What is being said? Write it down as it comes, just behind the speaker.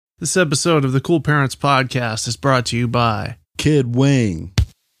This episode of the Cool Parents Podcast is brought to you by Kid Wing.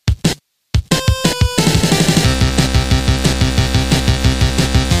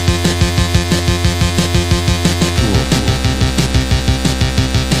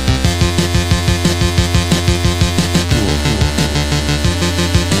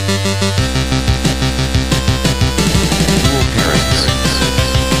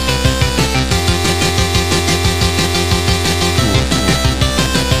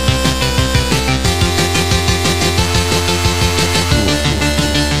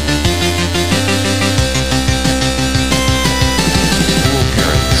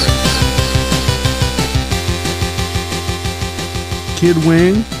 Kid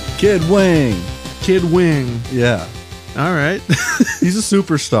Wing? Kid Wing. Kid Wing. Yeah. All right. He's a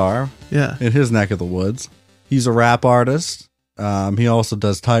superstar Yeah. in his neck of the woods. He's a rap artist. He also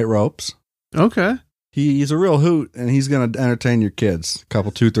does tight ropes. Okay. He's a real hoot, and he's going to entertain your kids a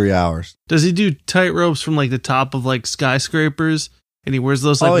couple, 2-3 hours. Does he do tight ropes from like the top of like skyscrapers? And he wears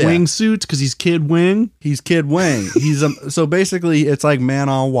those like wing suits because he's Kid Wing? He's Kid Wing. So basically it's like man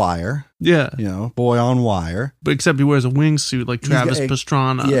on wire. Yeah. You know, boy on wire. But except he wears a wingsuit like Travis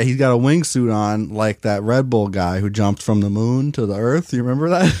Pastrana. Yeah, he's got a wingsuit on like that Red Bull guy who jumped from the moon to the earth. You remember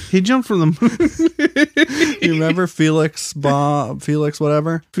that? He jumped from the moon. You remember Felix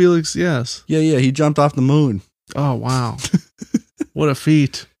whatever? Felix, yes. Yeah, he jumped off the moon. Oh, wow. What a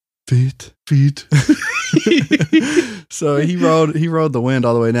feat. Feet. So he rode the wind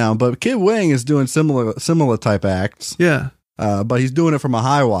all the way down. But Kid Wing is doing similar type acts. Yeah. But he's doing it from a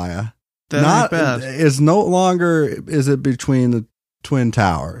high wire. That ain't bad. It's no longer is it between the Twin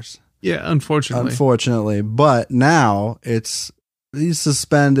Towers. Yeah, unfortunately. But now he's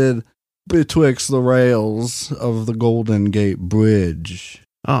suspended betwixt the rails of the Golden Gate Bridge.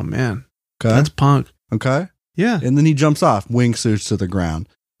 Oh man. Okay. That's punk. Okay. Yeah. And then he jumps off, wingsuits to the ground.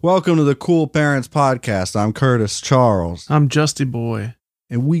 Welcome to the Cool Parents Podcast. I'm Curtis Charles. I'm Justy Boy.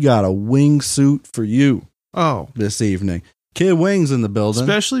 And we got a wingsuit for you this evening. Kid Wing's in the building.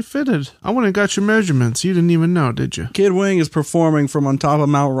 Specially fitted. I went and got your measurements. You didn't even know, did you? Kid Wing is performing from on top of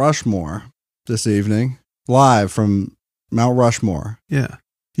Mount Rushmore this evening. Live from Mount Rushmore. Yeah.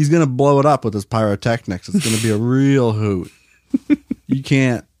 He's going to blow it up with his pyrotechnics. It's going to be a real hoot.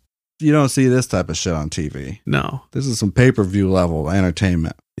 You don't see this type of shit on TV. No. This is some pay-per-view level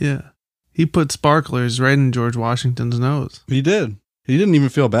entertainment. Yeah. He put sparklers right in George Washington's nose. He did. He didn't even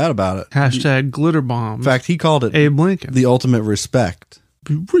feel bad about it. Hashtag glitter bomb. In fact, he called it Abe Lincoln. The ultimate respect.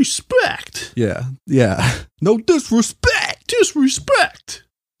 Respect. Yeah. No disrespect. Disrespect.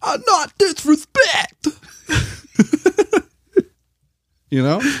 Not disrespect. You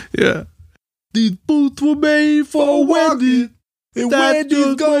know? Yeah. These boots were made for Wendy. And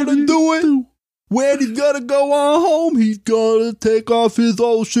Wendy's gonna do it. Wendy's gonna go on home. He's gonna take off his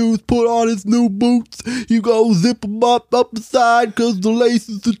old shoes, put on his new boots. He gonna zip them up the side because the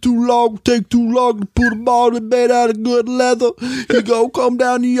laces are too long. Take too long to put them on. They're made out of good leather. He gonna come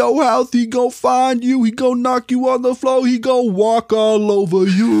down to your house. He gonna find you. He gonna knock you on the floor. He gonna walk all over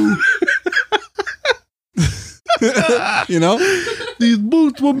you. You know? These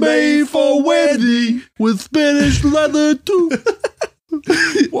boots were made for Wendy with Spanish leather too.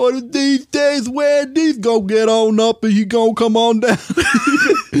 One of these days, Wendy's gonna get on up and he gonna come on down.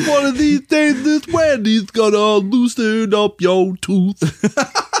 One of these days, this Wendy's gonna loosen up your tooth.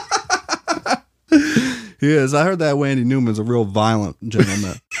 Yes, I heard that Wendy Newman's a real violent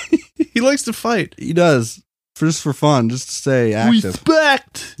gentleman. He likes to fight. He does. Just for fun, just to stay active.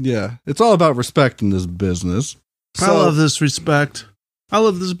 Respect. Yeah. It's all about respect in this business. I love this respect. I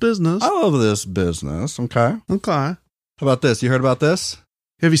love this business. I love this business. Okay. Okay. How about this? You heard about this?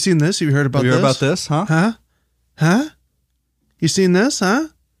 Have you seen this? Have you heard about this? You heard about this, huh? Huh? You seen this, huh?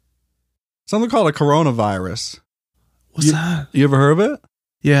 Something called a coronavirus. What's that? You ever heard of it?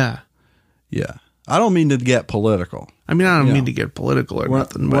 Yeah. Yeah. I don't mean to get political. I mean, I don't mean to get political or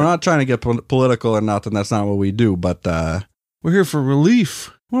nothing. We're not trying to get political or nothing. That's not what we do. But we're here for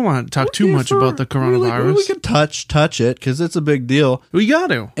relief. We don't want to talk too much about the coronavirus. We can touch it because it's a big deal. We got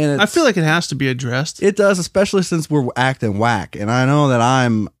to. And I feel like it has to be addressed. It does, especially since we're acting whack. And I know that I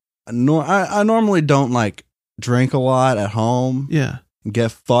normally don't like drink a lot at home. Yeah. And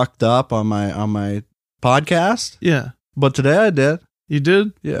get fucked up on my podcast. Yeah. But today I did. You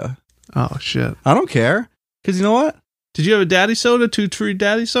did? Yeah. Oh, shit. I don't care. Because you know what? Did you have a daddy soda? 2 Tree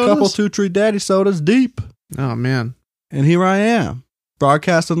Daddy sodas? Couple 2 Tree Daddy sodas deep. Oh, man. And here I am,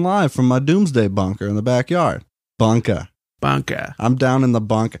 broadcasting live from my doomsday bunker in the backyard. Bunker. Bunker. I'm down in the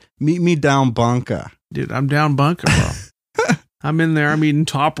bunker. Meet me down bunker. Dude, I'm down bunker, bro. I'm in there. I'm eating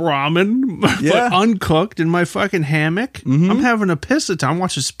top ramen, but uncooked in my fucking hammock. Mm-hmm. I'm having a piss at time. I'm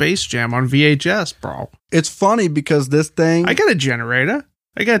watching Space Jam on VHS, bro. It's funny because this thing... I got a generator.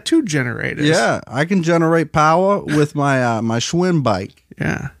 I got 2 generators. Yeah, I can generate power with my my Schwinn bike.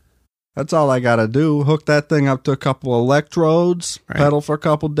 Yeah. That's all I got to do. Hook that thing up to a couple electrodes, pedal for a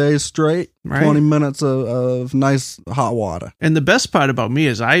couple days straight, 20 minutes of nice hot water. And the best part about me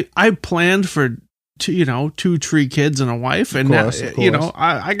is I planned for... 2 tree kids and a wife, and of course.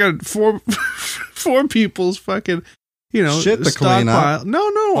 I got four people's fucking shit to clean up. No,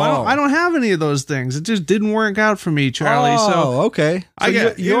 I don't have any of those things. It just didn't work out for me, Charlie. Okay.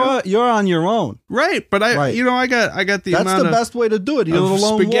 So you're on your own, right? But I got the. That's the best way to do it. You're the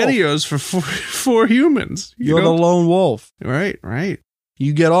lone SpaghettiOs for 4 humans. You're the lone wolf, right?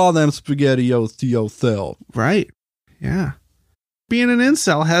 You get all them SpaghettiOs to yourself, right? Yeah. Being an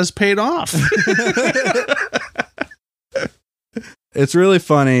incel has paid off. It's really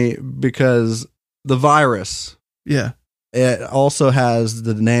funny because the virus, it also has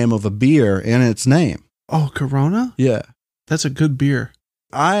the name of a beer in its name. Oh, Corona? Yeah. That's a good beer.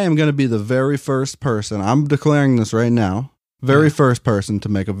 I am going to be the very first person, I'm declaring this right now, first person to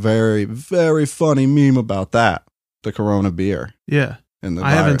make a very, very funny meme about that, the Corona beer. Yeah.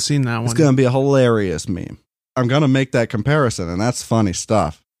 I haven't seen that one. It's going to be a hilarious meme. I'm going to make that comparison, and that's funny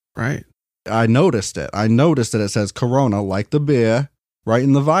stuff. Right. I noticed it. It says Corona, like the beer, right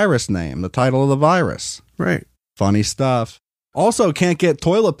in the virus name, the title of the virus. Right. Funny stuff. Also, can't get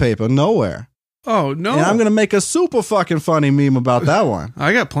toilet paper nowhere. Oh, no. And I'm going to make a super fucking funny meme about that one.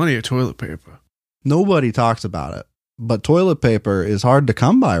 I got plenty of toilet paper. Nobody talks about it, but toilet paper is hard to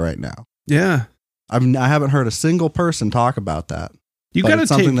come by right now. Yeah. I haven't heard a single person talk about that. It's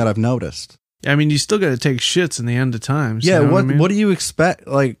something that I've noticed. I mean, you still got to take shits in the end of times. Yeah, you know what do you expect?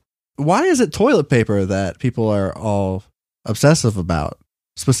 Like, why is it toilet paper that people are all obsessive about,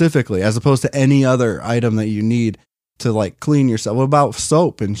 specifically, as opposed to any other item that you need to, like, clean yourself? What about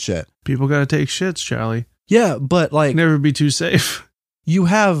soap and shit? People got to take shits, Charlie. Yeah, but, like... Never be too safe. You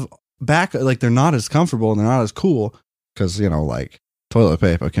have they're not as comfortable and they're not as cool, because, like, toilet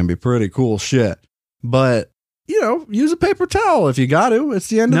paper can be pretty cool shit. But... use a paper towel if you got to. It's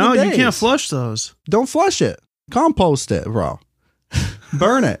the end of the day. No, you can't flush those. Don't flush it. Compost it, bro.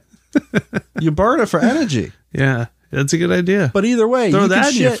 Burn it. You burn it for energy. Yeah, that's a good idea. But either way, throw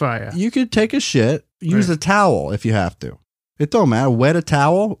that in your fire. You could take a shit, use a towel if you have to. It don't matter. Wet a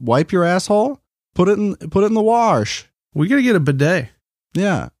towel, wipe your asshole, put it in the wash. We got to get a bidet.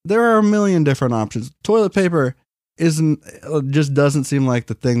 Yeah, there are a million different options. Toilet paper just doesn't seem like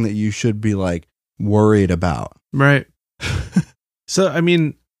the thing that you should be like worried about. Right. So, I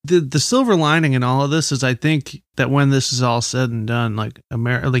mean, the silver lining in all of this is I think that when this is all said and done, like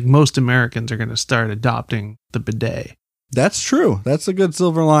most Americans are going to start adopting the bidet. That's true. That's a good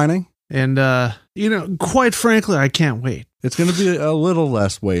silver lining. And, quite frankly, I can't wait. It's going to be a little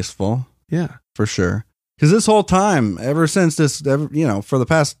less wasteful. Yeah. For sure. Because this whole time, ever since for the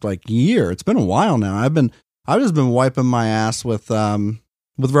past year, it's been a while now. I've just been wiping my ass with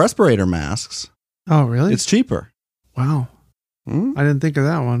respirator masks. Oh, really? It's cheaper. Wow. I didn't think of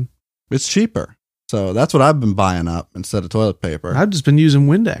that one. It's cheaper. So that's what I've been buying up instead of toilet paper. I've just been using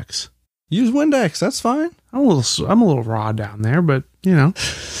Windex. Use Windex. That's fine. I'm a little raw down there, but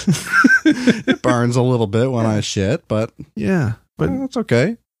it burns a little bit when I shit, but yeah, but that's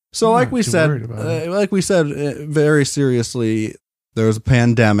okay. So like we said, very seriously, there's a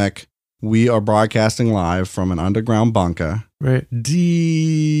pandemic. We are broadcasting live from an underground bunker. Right.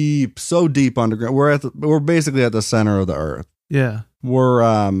 So deep underground. We're basically at the center of the earth. Yeah. We're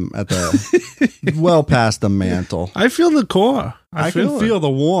at the well past the mantle. I feel the core. I can feel the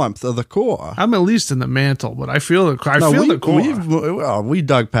warmth of the core. I'm at least in the mantle, but I feel the core. We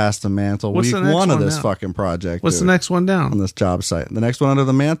dug past the mantle. Week one of this fucking project. What's the next one down? On this job site. The next one under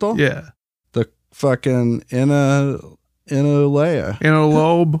the mantle? Yeah. The fucking inner layer. Inner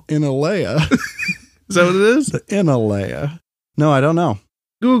lobe. Inner layer. Is that what it is? The inner layer. No, I don't know.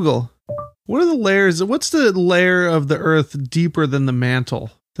 Google. What are the layers? What's the layer of the earth deeper than the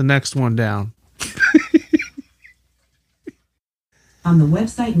mantle? The next one down. On the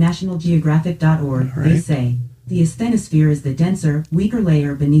website nationalgeographic.org, They say, the asthenosphere is the denser, weaker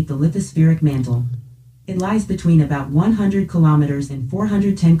layer beneath the lithospheric mantle. It lies between about 100 kilometers and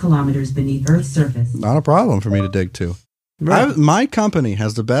 410 kilometers beneath Earth's surface. Not a problem for me to dig to. Right. My company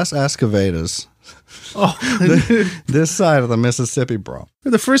has the best excavators. This side of the Mississippi, bro.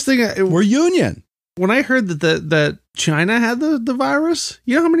 The first thing we're union. When I heard that China had the virus,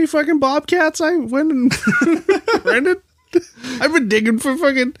 you know how many fucking bobcats I went and rented? I've been digging for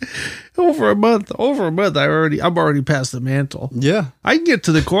fucking over a month. I'm already past the mantle. Yeah. I can get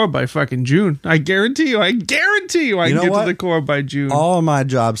to the core by fucking June. I guarantee you. I can You know get what? to the core by June. All of my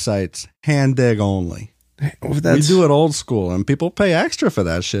job sites, hand dig only. We do it old school, and people pay extra for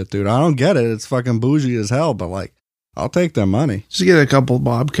that shit, dude. I don't get it. It's fucking bougie as hell, but like, I'll take their money. Just get a couple of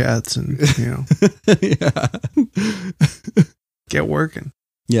bobcats and, Yeah. get working.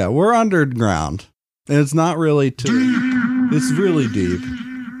 Yeah, we're underground. And it's not really it's really deep.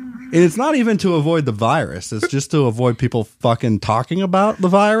 And it's not even to avoid the virus. It's just to avoid people fucking talking about the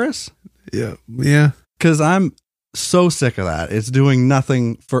virus. Yeah. Yeah. Because I'm so sick of that. It's doing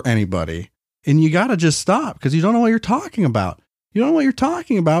nothing for anybody. And you got to just stop because you don't know what you're talking about. You don't know what you're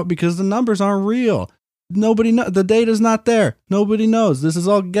talking about because the numbers aren't real. Nobody knows. The data's not there. Nobody knows. This is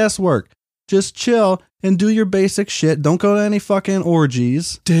all guesswork. Just chill and do your basic shit. Don't go to any fucking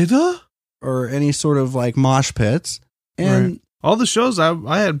orgies. Data? Or any sort of like mosh pits. And right. All the shows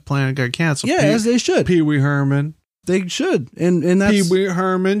I had planned got canceled. Yeah, as they should. Pee Wee Herman. They should. And that's Pee Wee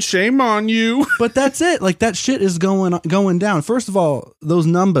Herman, shame on you. But that's it. Like that shit is going down. First of all, those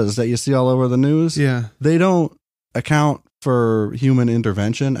numbers that you see all over the news, yeah, they don't account for human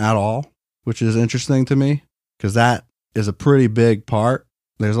intervention at all, which is interesting to me because that is a pretty big part.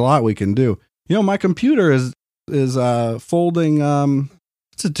 There's a lot we can do. You know, my computer is folding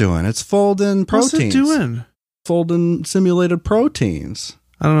what's it doing? It's folding proteins. What's it doing? Folding simulated proteins.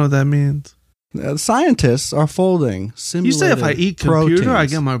 I don't know what that means. Scientists are folding simulated You say if I eat computer, proteins. I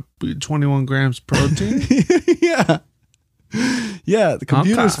get my 21 grams protein? Yeah. Yeah, the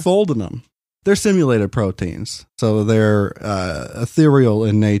computer's Okay. folding them. They're simulated proteins. So they're ethereal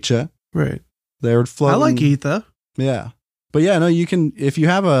in nature. Right. They're floating. I like ether. Yeah. But yeah, no, you can, if you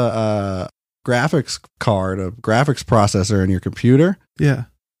have a graphics card, a graphics processor in your computer. Yeah.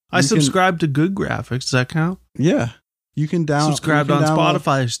 I You can- subscribe to Good Graphics. Does that count? Yeah. You can Subscribed you on can download-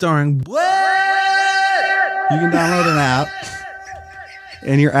 Spotify starring You can download an app,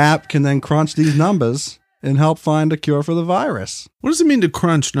 and your app can then crunch these numbers and help find a cure for the virus. What does it mean to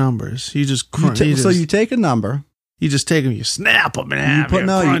crunch numbers? You just crunch. So you take a number, you just take them, you snap them, and you have put your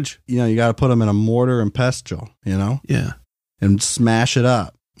no, crunch. you got to put them in a mortar and pestle, Yeah. and smash it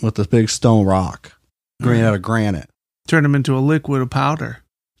up with a big stone rock, made out of granite. Turn them into a liquid of powder.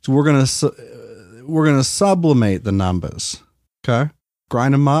 So we're gonna sublimate the numbers. Okay,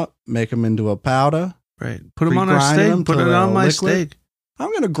 grind them up, make them into a powder. Right. Put them on our Pre-grind them steak. Put to it on a my liquid. steak.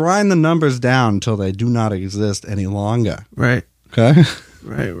 I'm gonna grind the numbers down until they do not exist any longer. Right. Okay.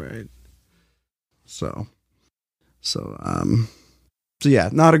 Right. So yeah,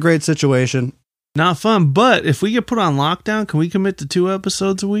 not a great situation. Not fun. But if we get put on lockdown, can we commit to 2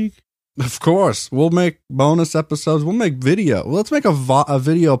 episodes a week? Of course, we'll make bonus episodes. We'll make video. Let's make a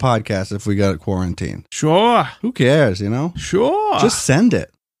video podcast if we got quarantine. Sure. Who cares, Sure. Just send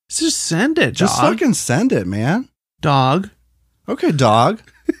it. Just send it, Just dog. fucking send it, man. Dog. Okay, dog.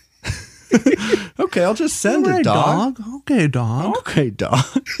 Okay, I'll just send All right, it, dog. Okay, dog. Okay, dog.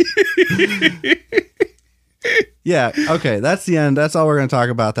 Yeah, okay, that's the end. That's all we're going to talk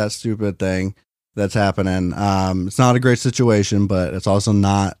about, that stupid thing that's happening. It's not a great situation, but it's also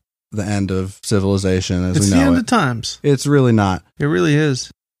not the end of civilization as It's we the know end it. of times. It's really not. It really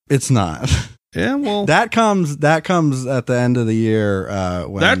is. It's not. Yeah, well, That comes at the end of the year.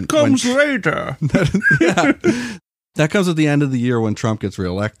 that comes later. Yeah. That comes at the end of the year when Trump gets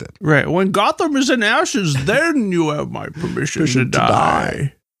reelected. Right. When Gotham is in ashes, then you have my permission to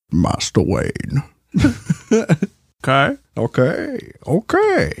die. Master Wayne. Okay. Okay.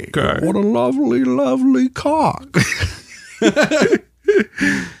 Okay. What a lovely, lovely cock.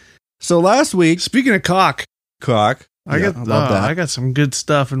 So last week, Speaking of cock, cock. I Yeah, got love that. I got some good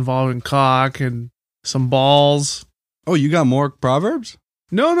stuff involving cock and some balls. Oh, you got more proverbs?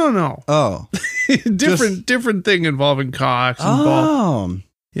 No. Oh. different thing involving cocks and balls. Oh.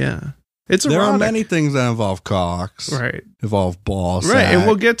 Yeah. It's There erotic. are many things that involve cocks. Right. Involve ball Right. And sack.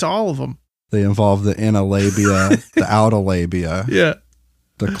 we'll get to all of them. They involve the inner labia, the outer labia, Yeah.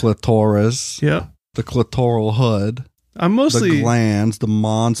 the clitoris, Yeah. the clitoral hood, I'm mostly the glands, the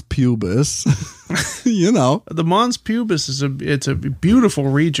mons pubis. the Mons Pubis is a beautiful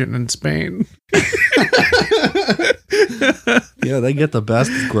region in Spain. Yeah, they get the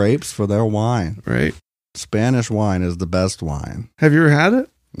best grapes for their wine. Right. Spanish wine is the best wine. Have you ever had it?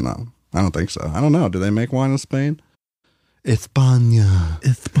 No, I don't think so. I don't know. Do they make wine in Spain? España.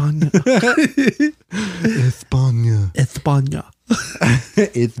 España. España. España.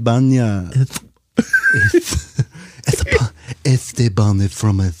 España. Esteban is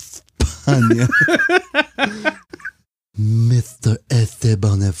from España. Mr.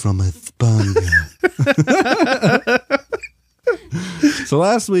 Esteban is from España. So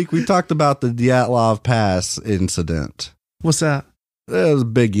last week we talked about the Dyatlov Pass incident. What's that? There was a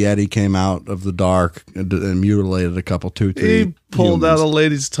big Yeti came out of the dark and mutilated a couple, two, three. He pulled out a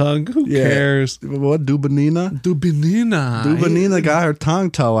lady's tongue. Who cares? What, Dubinina? Dubinina Got her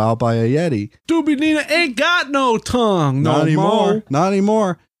tongue toe out by a Yeti. Dubinina ain't got no tongue. Not No anymore. more. Not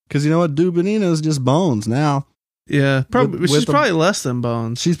anymore. Because you know what? Dubinina is just bones now. Yeah, probably. With She's the- probably less than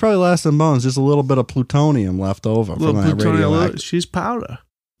bones. She's probably less than bones. Just a little bit of plutonium left over from that radioactive. She's powder.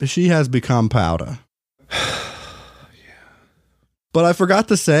 She has become powder. But I forgot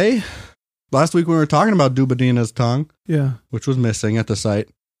to say, last week when we were talking about Dubinina's tongue, Yeah. which was missing at the site.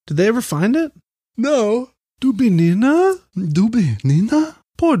 Did they ever find it? No. Dubinina? Dubinina?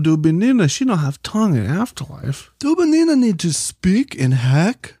 Poor Dubinina. She don't have tongue in afterlife. Dubinina need to speak in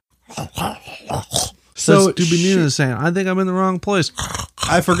heck. So Dubinina is saying, I think I'm in the wrong place.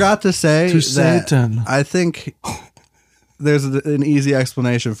 I forgot to say To that Satan. I think there's an easy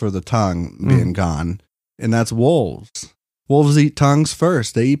explanation for the tongue being gone, and that's wolves. Wolves eat tongues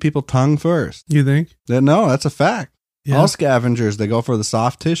first. They eat people tongue first. You think? No, that's a fact. Yeah. All scavengers, they go for the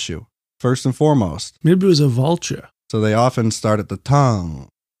soft tissue first and foremost. Maybe it was a vulture. So they often start at the tongue.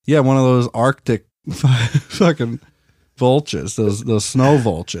 Yeah, one of those Arctic fucking vultures, those snow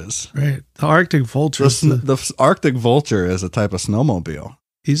vultures. Right. The Arctic vulture. The Arctic vulture is a type of snowmobile.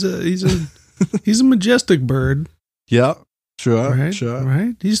 He's a majestic bird. Yep, sure, Right. sure.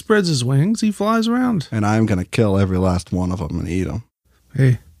 Right. He spreads his wings. He flies around. And I'm going to kill every last one of them and eat them.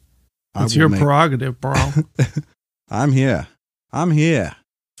 Hey, it's your prerogative, bro. I'm here. I'm here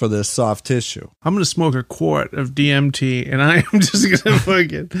for this soft tissue. I'm going to smoke a quart of DMT and I am just going to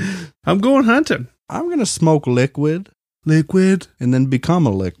fucking, I'm going hunting. I'm going to smoke liquid Liquid. and then become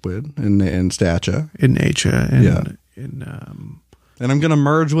a liquid in stature. In nature. And Yeah. And I'm going to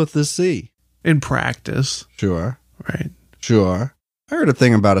merge with the sea. in practice. Sure, Right. sure. I heard a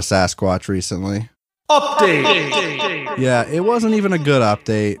thing about a Sasquatch recently. Update. Yeah, it wasn't even a good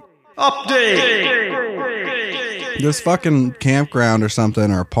update. This fucking campground or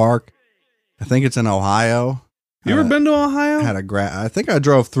something, or a park. I think it's in Ohio. You ever been to Ohio? I think I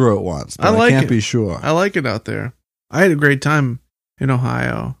drove through it once, but I like can't it. be sure. I like it out there. I had a great time in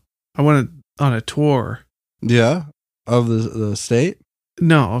Ohio. I went on a tour. Yeah, of the state.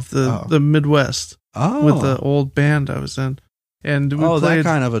 No, of the Midwest Oh, with the old band I was in, and we played. that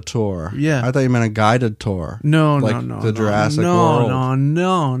kind of a tour. Yeah. I thought you meant a guided tour. No, like no, the Jurassic no, World.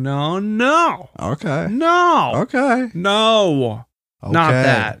 no, Okay. no, Okay. no,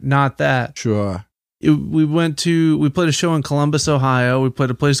 not that. Sure. We played a show in Columbus, Ohio. We played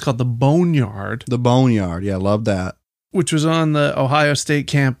a place called the Boneyard, The Boneyard. Yeah, love that. which was on the Ohio State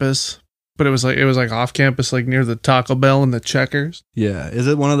campus, but it was like off campus, like near the Taco Bell and the Checkers. Yeah. Is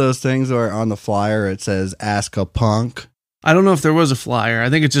it one of those things where on the flyer it says "Ask a Punk"? I don't know if there was a flyer. I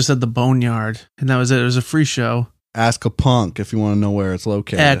think it just said the Boneyard, and that was it. It was a free show. Ask a Punk if you want to know where it's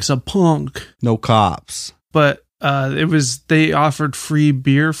located. X a punk. No cops. But they offered free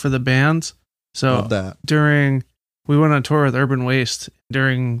beer for the bands. So Love that. we went on tour with Urban Waste.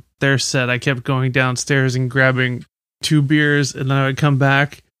 During their set, I kept going downstairs and grabbing 2 beers, and then I would come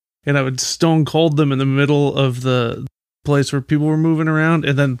back and I would stone cold them in the middle of the place where people were moving around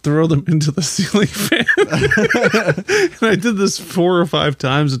and then throw them into the ceiling fan. And I did this 4 or 5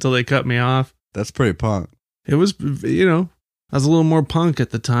 times until they cut me off. That's pretty punk. It was, I was a little more punk at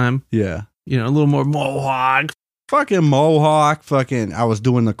the time. Yeah. A little more mohawk. Fucking mohawk. Fucking, I was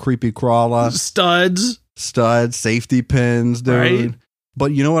doing the creepy crawler. Studs. Studs, safety pins, dude. Right.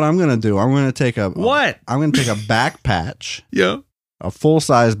 But you know what I'm gonna do? I'm gonna take What? I'm gonna take a back patch, Yeah. a full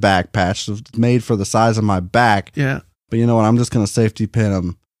size back patch made for the size of my back. Yeah. But you know what? I'm just gonna safety pin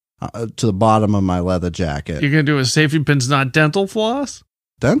them to the bottom of my leather jacket. You're going to do a safety pin's not dental floss?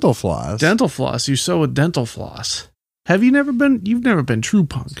 Dental floss. Dental floss. You sew with dental floss. You've never been true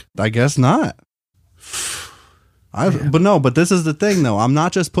punk. I guess not. Yeah. But this is the thing though. I'm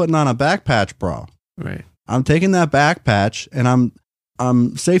not just putting on a back patch, bro. Right. I'm taking that back patch and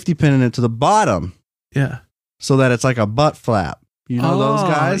I'm safety pinning it to the bottom Yeah. so that it's like a butt flap. You know those Oh,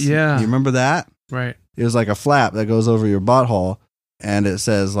 guys? yeah. You remember that? Right. It was like a flap that goes over your butthole and it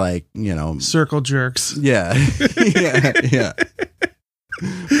says like, Circle jerks. yeah. yeah.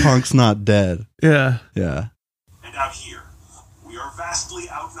 Punk's not dead. Yeah. Yeah. And out here, we are vastly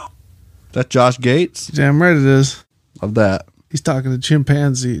outnumbered. That Josh Gates? Damn right it is. Love that. He's talking to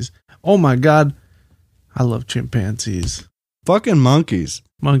chimpanzees. Oh my God. I love chimpanzees. Fucking monkeys.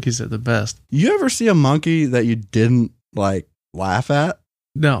 Monkeys are the best. You ever see a monkey that you didn't like laugh at?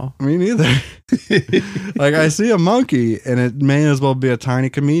 No. Me neither. Like I see a monkey and it may as well be a tiny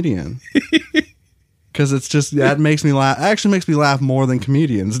comedian. because it's just that makes me laugh. Actually, makes me laugh more than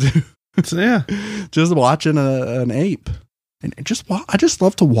comedians do. So, yeah. Just watching an ape, and I just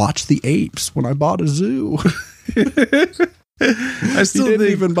love to watch the apes. When I bought a zoo, I still he didn't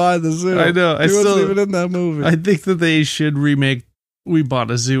think, even buy the zoo. I know. He wasn't even in that movie. I think that they should remake We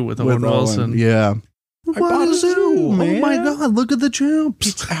Bought a Zoo with Owen Wilson. Yeah. I bought a zoo, man. Oh my God, look at the chimps.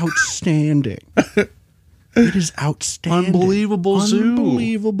 It's outstanding. It is outstanding. Unbelievable zoo.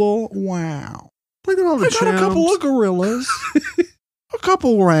 Unbelievable. Wow. Look at all the I chimps. got a couple of gorillas. A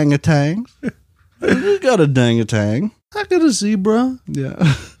couple orangutans. We got a dangatang. I got a zebra. Yeah.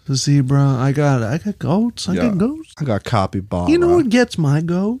 The zebra. I got goats. I got goats. I got capybara. You know what gets my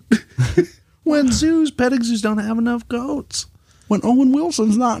goat? When petting zoos don't have enough goats. When Owen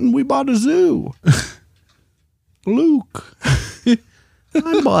Wilson's not in We Bought a Zoo. Luke.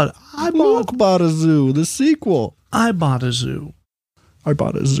 Luke bought a zoo. The sequel. I bought a zoo. I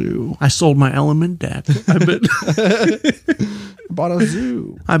bought a zoo. I sold my Element deck. Bought a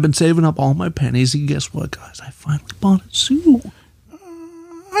zoo. I've been saving up all my pennies, and guess what, guys? I finally bought a zoo.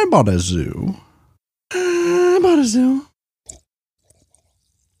 I bought a zoo. I bought a zoo.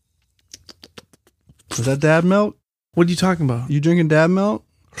 Is that dad milk? What are you talking about? You drinking dad milk?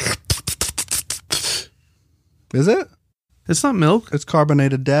 Is it? It's not milk. It's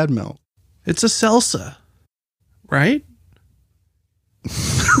carbonated dad milk. It's a salsa, right?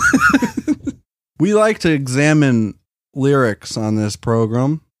 We like to examine lyrics on this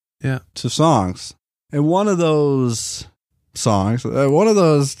program. Yeah. To songs. And one of those songs, what?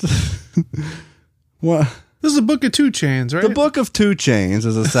 This is a Book of 2 Chainz, right? The Book of 2 Chainz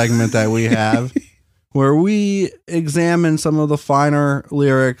is a segment that we have where we examine some of the finer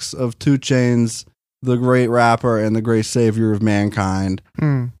lyrics of 2 Chainz, the great rapper and the great savior of mankind.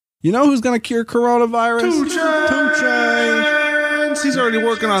 Mm. You know who's going to cure coronavirus? 2 Chainz. 2 Chainz. He's already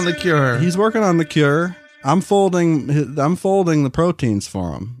working on the cure. He's working on the cure. I'm folding the proteins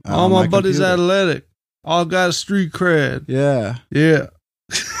for him. All my buddies computer. athletic. All got a street cred. Yeah. Yeah.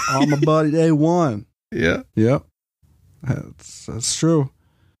 All my buddies A1. Yeah. Yep. That's true.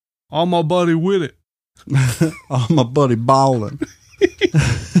 All my buddy with it. All my buddy ballin'.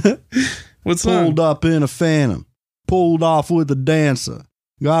 What's Pulled up in a Phantom. Pulled off with a dancer.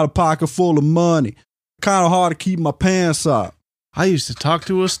 Got a pocket full of money. Kind of hard to keep my pants up. I used to talk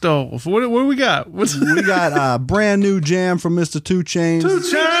to a stove. What do we got? We got a brand new jam from Mr. 2 Chainz. 2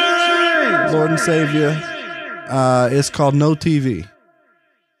 Chainz! Lord and Savior. It's called No TV.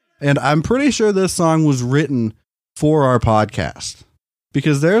 And I'm pretty sure this song was written for our podcast.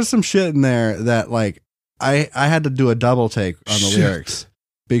 Because there's some shit in there that, like, I had to do a double take on the lyrics.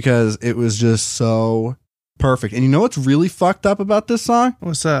 Because it was just so perfect. And you know what's really fucked up about this song?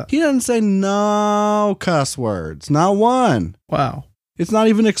 What's that? He doesn't say no cuss words. Not one. Wow. It's not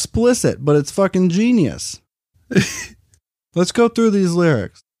even explicit, but it's fucking genius. Let's go through these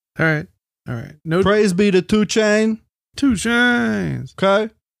lyrics. All right. No Praise be to 2 Chainz. 2 Chainz.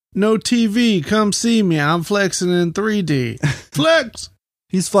 Okay. No TV. Come see me. I'm flexing in 3D. Flex.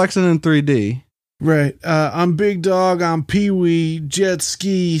 He's flexing in 3D. Right. I'm Big Dog. I'm Pee-wee. Jet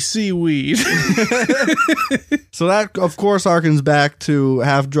ski. Seaweed. So that, of course, harkens back to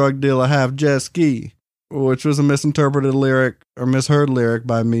half drug dealer, half jet ski, which was a misinterpreted lyric or misheard lyric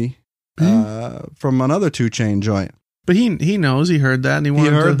by me from another 2 Chainz joint. But he knows. He heard that. And he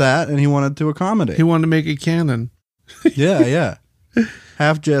heard that and he wanted to accommodate. He wanted to make it canon. Yeah.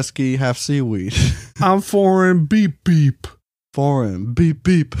 Half jet ski, half seaweed. I'm foreign. Beep beep. Foreign. Beep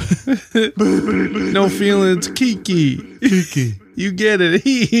beep. No feelings. Kiki. You get it.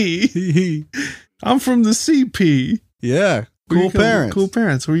 Hee. I'm from the CP. Yeah. Cool parents. Cool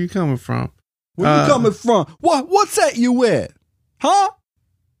parents. Where you coming from? Where you coming from? What set you with? Huh?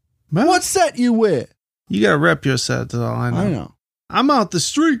 Man, What set you with? You gotta rep your set, that's all I know. I know. I'm out the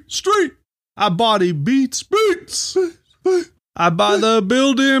street. I body beats. I buy the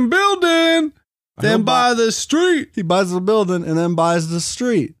building, then buy the street. He buys the building and then buys the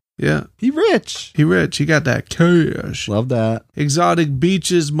street. Yeah. He rich. He rich. He got that cash. Love that. Exotic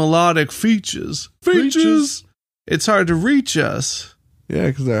beaches, melodic features. Features. It's hard to reach us. Yeah,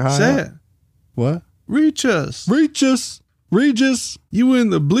 because they're high. Say up. it. What? Reach us. Reach us. Regis. You in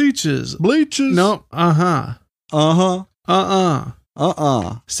the bleachers. Bleachers. No. Uh-huh.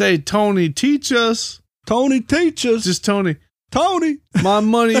 Say, Tony, teach us. Tony, teach us. Just Tony. Tony. My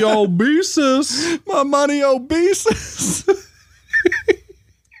money obesus. My money obesus.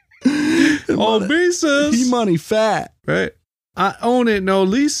 Obesus. He money fat. Right. I own it. No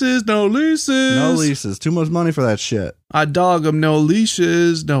leases. No leases. Too much money for that shit. I dog him. No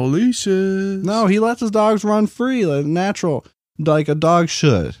leashes. No, he lets his dogs run free. Like natural. like a dog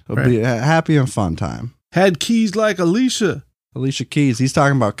should. It'll Right. be a happy and fun time. Had keys like Alicia. Alicia Keys, he's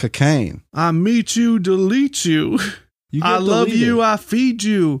talking about cocaine. I meet you, delete you. You I get love deleted. you, I feed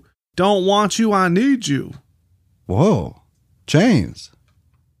you. Don't want you, I need you. Whoa. Chains.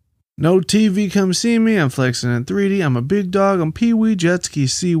 No TV, come see me. I'm flexing in 3D. I'm a big dog. I'm Pee-wee, jet ski,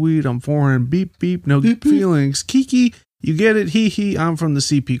 seaweed. I'm foreign, beep, beep. No Beep, beep. feelings. Kiki, you get it, hee hee. I'm from the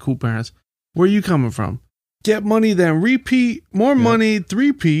CP, cool parents. Where you coming from? Get money, then repeat. More money,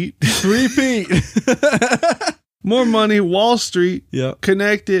 three-peat. Repeat. More money, Wall Street. Yep.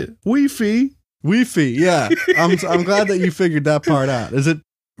 Connected, Wi-Fi. Wi-Fi, yeah. I'm glad that you figured that part out. Is it?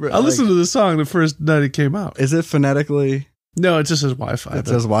 I listened to the song the first night it came out. Is it phonetically? No, it just says Wi-Fi. It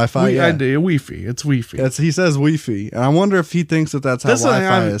says Wi-Fi. Yeah. I do. Wi-Fi. It's Wi-Fi. He says Wi-Fi, and I wonder if he thinks that that's how That's something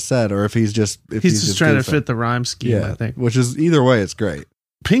Wi-Fi I'm- is said, or if he's just He's just trying to goofing. fit the rhyme scheme, Yeah, I think. which is either way, it's great.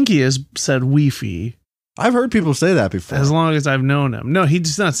 Pinky has said Wi-Fi I've heard people say that before. as long as I've known him. No,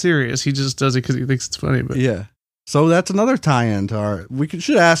 he's not serious. He just does it because he thinks it's funny. But Yeah. So that's another tie-in to our.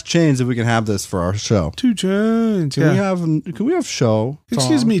 Should ask Chains if we can have this for our show. 2 Chains. Can we have show?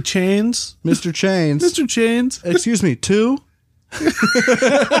 Excuse song? me, Chains. Mr. Chains. Mr. Chains. Excuse me, two.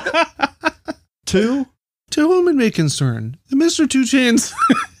 Two, To whom it may concern, Mr. 2 Chains.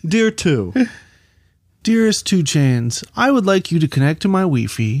 dear two. Dearest 2 Chains, I would like you to connect to my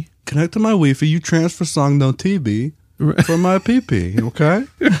Wi-Fi. Connect to my Wi-Fi. You transfer song no TB for my PP.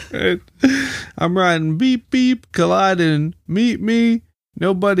 Okay. I'm riding beep beep, colliding, meet me.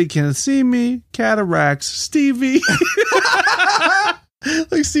 Nobody can see me. Cataracts, Stevie.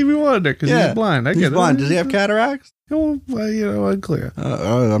 Like Stevie Wonder because he's blind. I He's get blind. it. Does he have cataracts? Well, unclear.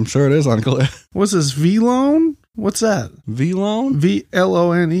 I'm sure it is unclear. What's this? V-Lone? What's that? V-Lone?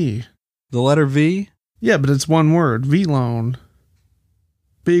 V-L-O-N-E. The letter V? Yeah, but it's one word. V-Lone.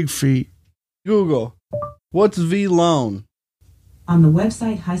 Big feet. Google. What's V-Lone? On the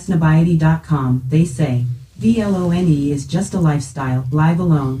website highsnobiety.com, they say, VLONE is just a lifestyle, live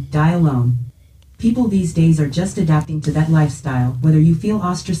alone, die alone. People these days are just adapting to that lifestyle, whether you feel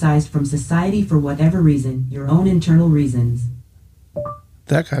ostracized from society for whatever reason, your own internal reasons.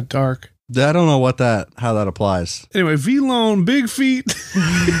 That got dark. I don't know how that applies. Anyway, V-Lone, big feet.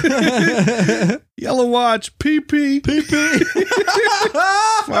 Yellow watch, PP.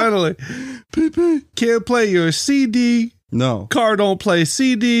 Finally. PP. Can't play your CD. No. Car don't play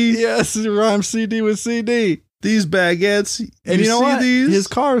CD. Yes, it rhymes CD with CD. These baguettes. And you know see what? these? His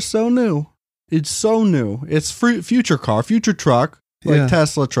car is so new. It's so new. It's future car, future truck, like Yeah.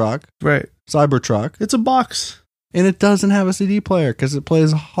 Tesla truck, Right. Cybertruck. It's a box. And it doesn't have a CD player because it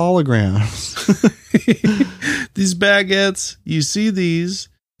plays holograms. These baguettes. You see these.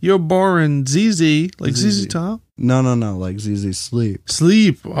 You're boring. ZZ. Like ZZ ZZ. Top. No, like ZZ Sleep.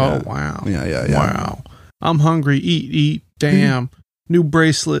 Sleep. Oh, Yeah. wow. Yeah. Wow. I'm hungry. Eat. Damn. New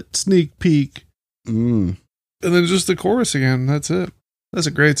bracelet. Sneak peek. Mm. And then just the chorus again. That's it. That's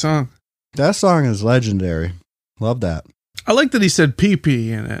a great song. That song is legendary. Love that. I like that he said PP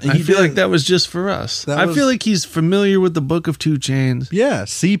in it. I He feel did. like that was just for us. That I was- feel like he's familiar with the Book of 2 Chains. Yeah,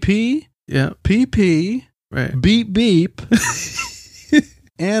 CP, Yeah. PP, Right. beep beep.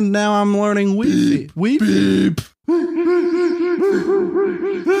 And now I'm learning Wi-Fi. Beep.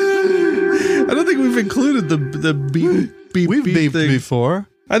 I don't think we've included the beep beep We've beep beeped thing. before,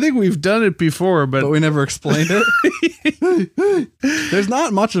 I think we've done it before, but but we never explained it. There's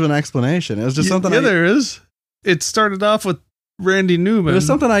not much of an explanation. It was just something. Yeah, there is. It started off with Randy Newman. It was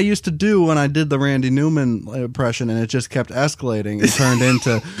something I used to do when I did the Randy Newman impression, and it just kept escalating and turned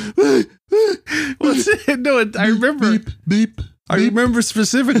into What's it? No, I remember. beep beep. I remember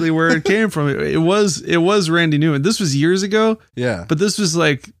specifically where it came from. It was Randy Newman. This was years ago, Yeah, but this was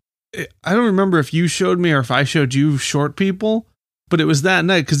like, I don't remember if you showed me or if I showed you Short People, but it was that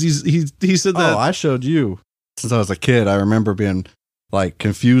night because he said that. Oh, I showed you since I was a kid. I remember being like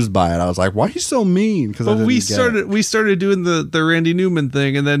confused by it. I was like, "Why are you so mean?" Because But we started doing the Randy Newman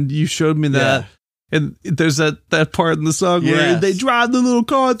thing, and then you showed me that. Yeah. And there's that part in the song where Yes. they drive the little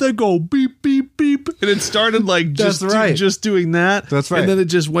car, they go beep beep beep, and it started like just That's right. just doing that. That's right. And then it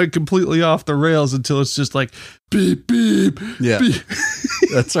just went completely off the rails until it's just like beep beep. Yeah, beep.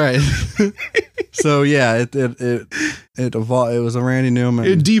 that's right. So yeah, it evolved. It was a Randy Newman.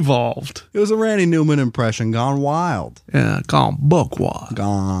 It devolved. It was a Randy Newman impression gone wild, Yeah, call him Buckwa.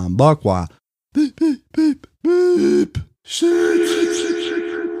 gone buck wild. Beep beep beep beep.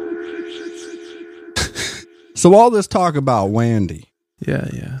 So all this talk about Wandy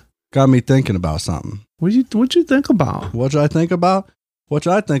Yeah. got me thinking about something. What'd you think about? What I think about? What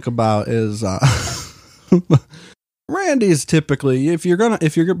I think about is Randy is typically if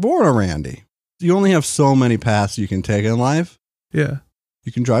you're born a Randy, you only have so many paths you can take in life. Yeah.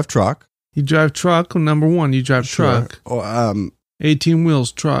 You can drive truck. You drive truck. Number one, you drive truck. Or, 18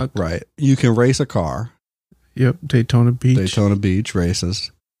 wheels truck. right. You can race a car. Yep. Daytona Beach. Daytona Beach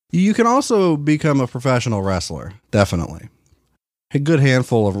races. You can also become a professional wrestler. Definitely. A good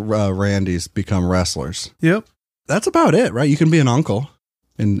handful of Randys become wrestlers. Yep. That's about it, right? You can be an uncle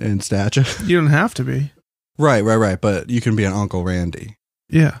in stature. You don't have to be. Right. But you can be an Uncle Randy.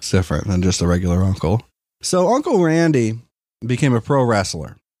 Yeah. It's different than just a regular uncle. So Uncle Randy became a pro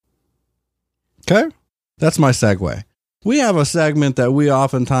wrestler. Okay? That's my segue. We have a segment that we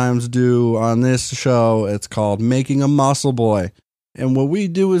oftentimes do on this show. It's called Making a Muscle Boy. And what we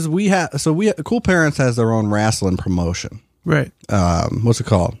do is Cool Parents has their own wrestling promotion. Right. What's it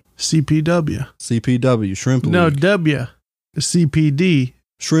called? CPW. CPW, Shrimp League. No, W. CPD.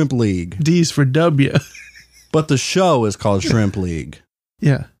 Shrimp League. D's for W. But the show is called Shrimp League.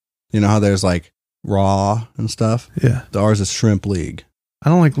 Yeah. You know how there's like Raw and stuff? Yeah. Ours is Shrimp League. I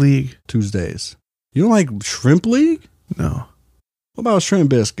don't like league. Tuesdays. You don't like Shrimp League? No. What about Shrimp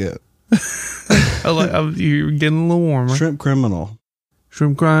Biscuit? You're getting a little warmer. Shrimp Criminal.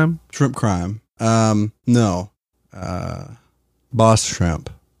 Shrimp crime. Shrimp Crime. No. Boss Shrimp.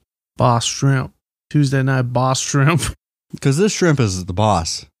 Boss shrimp. Tuesday night boss shrimp. Because this shrimp is the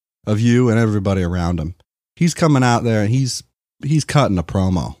boss of you and everybody around him. He's coming out there and he's cutting a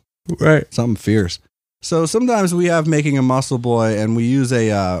promo. Right. Something fierce. So sometimes we have Making a Muscle Boy and we use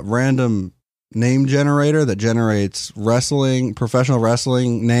a random name generator that generates professional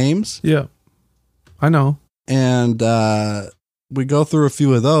wrestling names. Yeah. I know. And we go through a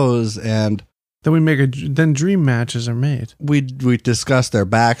few of those and Then then dream matches are made. we discuss their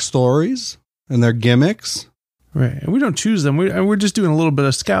backstories and their gimmicks. Right. And we don't choose them. We're just doing a little bit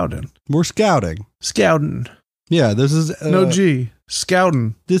of scouting. We're scouting. Scouting. Yeah, this is No G.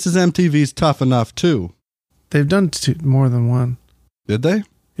 Scouting. This is MTV's Tough Enough too. They've done more than one. Did they?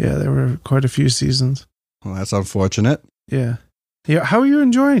 Yeah, there were quite a few seasons. Well, that's unfortunate. Yeah. Yeah. How are you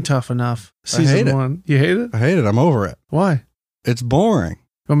enjoying Tough Enough? I hate it. 1. You hate it? I hate it. I'm over it. Why? It's boring.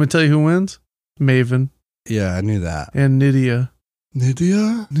 Want me to tell you who wins? Maven Yeah, I knew that. and Nydia.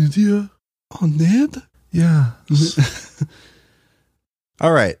 Nydia? Oh, Nid? Yeah.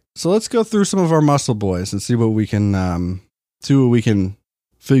 All right. So let's go through some of our muscle boys and see what we can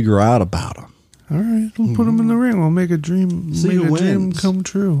figure out about them. All right. We'll put them in the ring. We'll make a dream. See make who a dream wins. come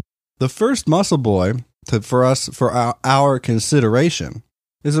true. The first muscle boy for our consideration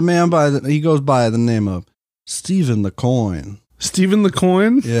is a man he goes by the name of Stephen the Coin. Stephen the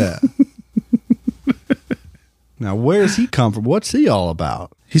Coin? Yeah. Now, where does he come from? What's he all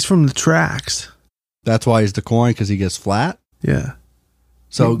about? He's from the tracks. That's why he's the coin, because he gets flat. Yeah.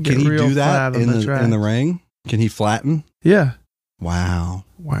 So He can get he real do that flat on the in the ring? Can he flatten? Yeah. Wow.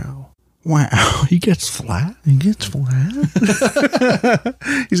 Wow. He gets flat. He gets flat.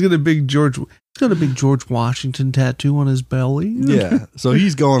 He's got a big George Washington tattoo on his belly. Yeah. So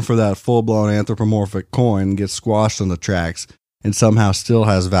he's going for that full-blown anthropomorphic coin, gets squashed on the tracks, and somehow still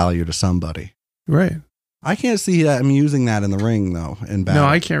has value to somebody. Right. I can't see that. I'm using that in the ring though. In battle. No,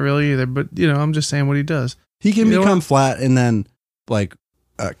 I can't really either. But I'm just saying what he does. He can You know become what? flat and then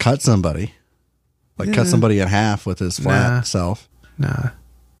cut somebody, cut Yeah. somebody in half with his flat Nah. self. Nah.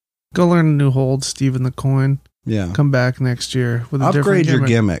 Go learn a new hold, Stephen the Coin. Yeah. Come back next year with a Upgrade different your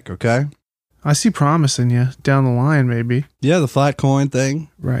gimmick. gimmick, okay? I see promise in you down the line, maybe. Yeah, the flat coin thing.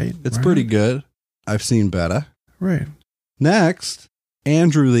 Right. It's right, pretty good. I've seen better. Right. Next,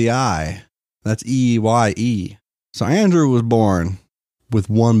 Andrew the Eye. That's EYE. So Andrew was born with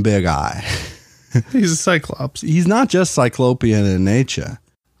one big eye. He's a Cyclops. He's not just cyclopean in nature.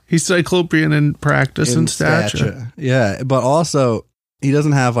 He's Cyclopean in practice and stature. Yeah, but also he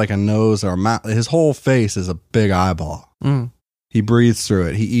doesn't have like a nose or a mouth. His whole face is a big eyeball. Mm. He breathes through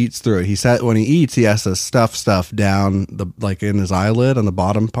it. He eats through it. He said when he eats, he has to stuff down in his eyelid on the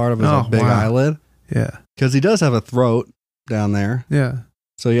bottom part of his big eyelid. Yeah. Because he does have a throat down there. Yeah.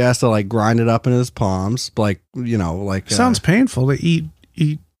 So he has to grind it up in his palms, Sounds painful to eat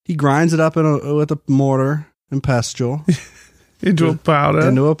he grinds it up with a mortar and pestle into a powder.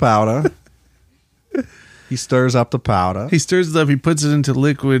 into a powder. He stirs up the powder. He stirs it up. He puts it into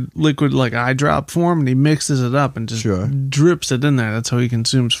liquid like eye drop form, and he mixes it up and just drips it in there. That's how he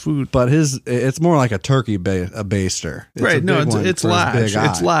consumes food. But it's more like a turkey baster. It's right? a No, big one it's for his large. big eye.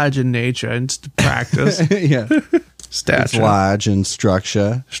 It's large in nature. It's practice, Yeah, stature, it's large in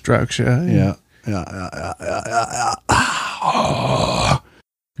structure. structure. Yeah.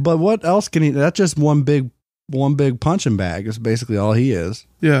 But what else can he? That's just one big punching bag. Is basically all he is.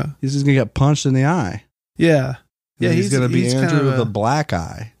 Yeah. He's just gonna get punched in the eye. Yeah. Yeah, he's going to be he's Andrew kind of the Black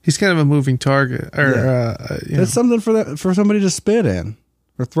Eye. He's kind of a moving target. Or, It's something for somebody to spit in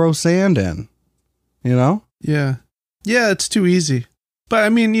or throw sand in. You know? Yeah. Yeah, it's too easy. But I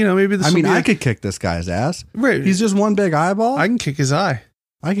mean, maybe this. I could kick this guy's ass. Right. He's just one big eyeball. I can kick his eye.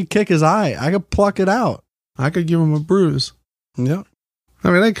 I could kick his eye. I could pluck it out. I could give him a bruise. Yep. I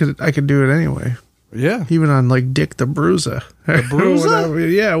mean, I could do it anyway. Yeah. Even on like Dick the Bruiser. The Bruiser? Whatever.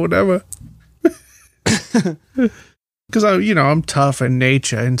 Yeah, whatever. Because I'm tough in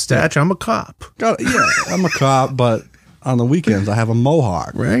nature and stature. I'm a cop. I'm a cop, but on the weekends I have a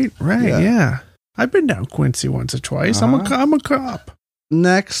mohawk. Right. Yeah. I've been down Quincy once or twice. I'm a cop.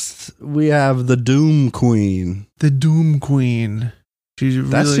 Next, we have the Doom Queen. The Doom Queen. She's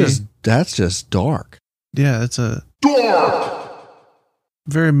really. That's just dark. Yeah, it's a dark.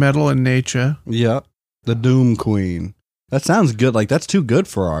 Very metal in nature. Yep. The Doom Queen. That sounds good. Like, that's too good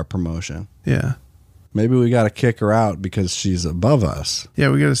for our promotion. Yeah. Maybe we got to kick her out because she's above us. Yeah,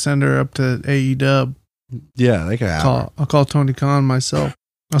 we got to send her up to AEW. Yeah, they can have her. I'll call Tony Khan myself.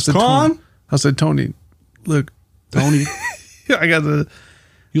 I'll say, Tony, look. Tony. I got the.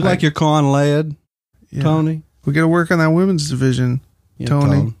 You like your con lad, Yeah. Tony? We got to work on that women's division. Yeah,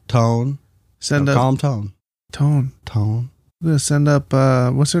 Tony. Tone. Send No, up. call him Tone. Tone. We're going to send up,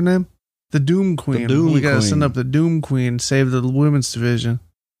 what's her name? The Doom Queen. We got to send up the Doom Queen, save the women's division.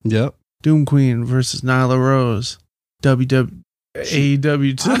 Yep. Doom Queen versus Nyla Rose. AEW.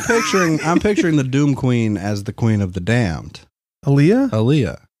 I'm picturing the Doom Queen as the Queen of the Damned.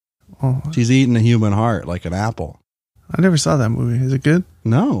 Aaliyah. Oh, She's eating a human heart like an apple. I never saw that movie. Is it good?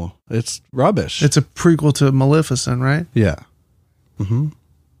 No, it's rubbish. It's a prequel to Maleficent, right? Yeah. Mm-hmm.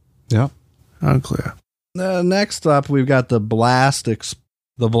 Yep. Unclear. Next up, we've got the Blast Explorer.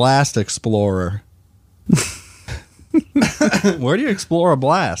 Where do you explore a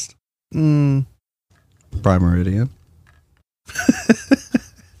blast? Prime Meridian.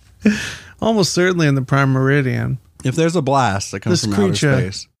 Almost certainly in the Prime Meridian. If there's a blast that comes from outer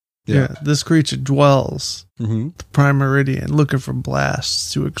space. Yeah, this creature dwells Mm-hmm. the Prime Meridian looking for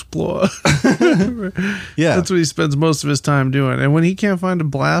blasts to explore. Yeah. That's what he spends most of his time doing. And when he can't find a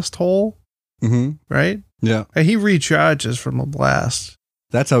blast hole, Mm-hmm. right? Yeah. And he recharges from a blast.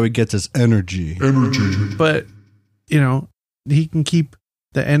 That's how he gets his energy. But, he can keep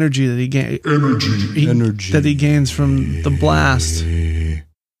the energy that he gains. Energy. That he gains from the blast.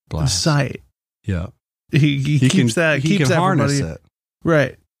 Sight. Yeah. He keeps that. He Keeps can harness everybody- it.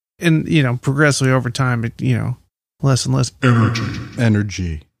 Right. And, progressively over time, it, less and less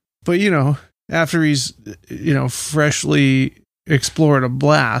Energy. But, after he's, freshly explored a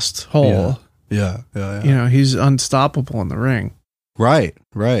blast hole, Yeah. he's unstoppable in the ring. Right.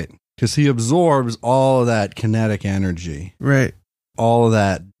 Because he absorbs all of that kinetic energy, Right. all of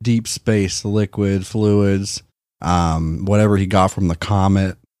that deep space liquid fluids, whatever he got from the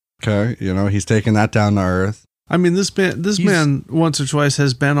comet. Okay. He's taking that down to Earth. I mean, this man once or twice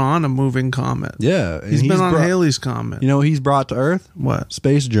has been on a moving comet. Yeah. And He's been on Halley's Comet. You know what he's brought to Earth? What?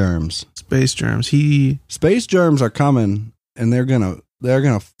 Space germs. Space germs. Space germs are coming, and they're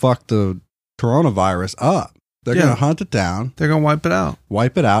gonna fuck the coronavirus up. They're gonna hunt it down. They're going to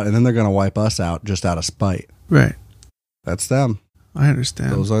wipe it out. And then they're gonna wipe us out just out of spite. Right. That's them. I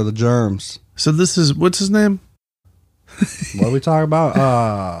understand. Those are the germs. So this is, what's his name? What are we talking about?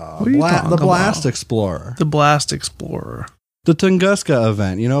 What are you talking the about? Blast Explorer. The Blast Explorer. The Tunguska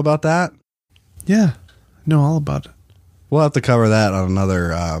event. You know about that? Yeah. I know all about it. We'll have to cover that on another,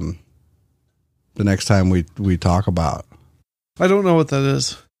 the next time we talk about. I don't know what that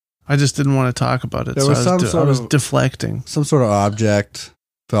is. I just didn't want to talk about it. There was I was of deflecting. Some sort of object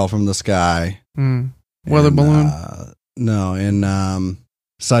fell from the sky. Weather balloon? No, in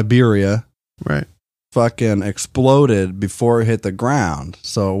Siberia. Right. Fucking exploded before it hit the ground.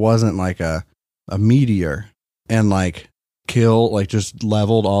 So it wasn't like a meteor and just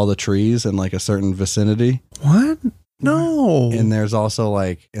leveled all the trees in like a certain vicinity. What? No. And there's also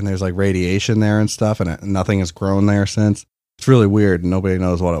there's radiation there and stuff, and nothing has grown there since. It's really weird, and nobody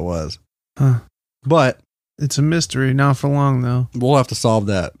knows what it was. Huh. But It's a mystery. Not for long, though. we'll have to solve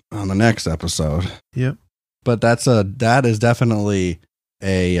that on the next episode. Yep. But that is definitely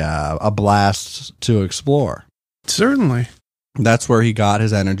a blast to explore. Certainly. That's where he got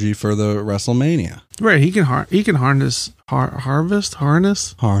his energy for the WrestleMania. Right. He can harness.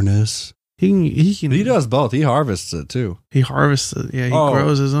 Harness. He can. He does both. He harvests it too. He harvests it. Yeah. He Oh.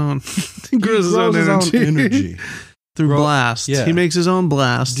 grows his own. he grows his own energy. Through blast. Yeah. He makes his own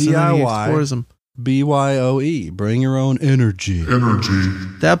blast. And then he DIY. explores them. BYOE. Bring your own energy.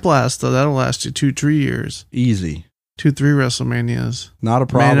 That blast, though, that'll last you 2-3 years. Easy. 2-3 WrestleManias. Not a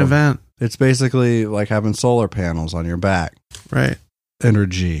problem. Main event. It's basically like having solar panels on your back. Right.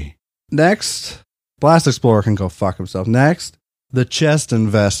 Energy. Next, Blast Explorer can go fuck himself. Next, the chest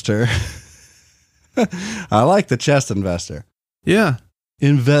investor. I like the chest investor. Yeah.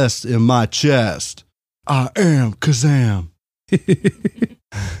 Invest in my chest. I am Kazam.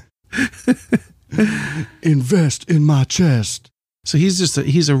 Invest in my chest. So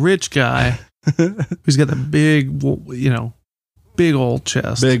he's a rich guy who's got a big, big old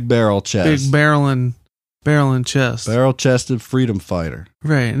chest. Big barrel chest. Big barreling chest. Barrel chested freedom fighter.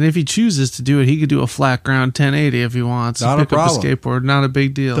 Right. And if he chooses to do it, he could do a flat ground 1080 if he wants. Not a pick up problem. a skateboard. Not a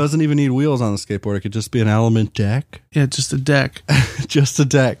big deal. Doesn't even need wheels on the skateboard. It could just be an element deck. Yeah, just a deck. Just a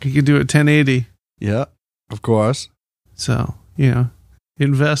deck. He could do it 1080. Yeah, of course. So,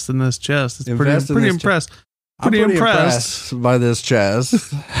 invest in this chest. It's Invest in pretty this impressed. I'm Pretty impressed. by this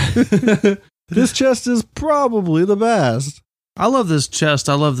chest. This chest is probably the best. I love this chest.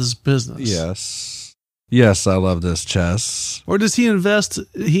 I love this business. Yes, I love this chest. Or does he invest?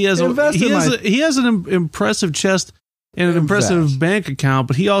 He has an impressive chest and an impressive bank account,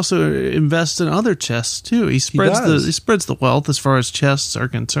 but he also invests in other chests too. He spreads the wealth as far as chests are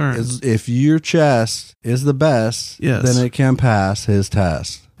concerned. If your chest is the best, then it can pass his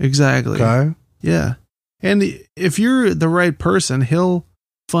test. Exactly. Okay. Yeah. And if you're the right person, he'll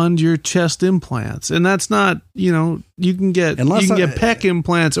fund your chest implants. And that's not, you can get pec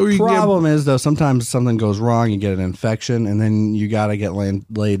implants, or problem is though, sometimes something goes wrong, you get an infection, and then you got to get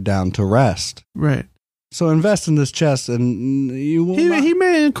laid down to rest. Right. So invest in this chest, and you will he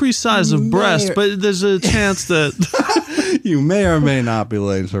may increase size of breast, but there's a chance that you may or may not be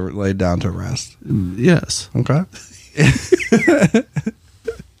laid down to rest. Yes. Okay.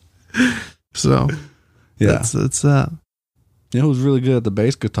 So yeah, that's that. You know who's really good at the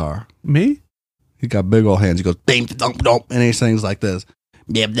bass guitar? Me? He got big old hands. He goes ding dong dong, and he sings like this.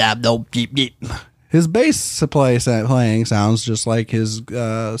 His bass playing sounds just like his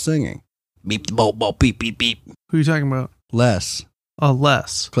singing. Beep the boat, beep beep beep. Who are you talking about? Les.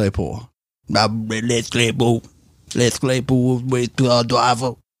 Les Claypool. Les Claypool. Les Claypool was race car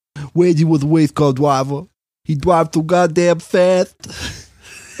driver. Reggie was a race car driver. He drives so goddamn fast.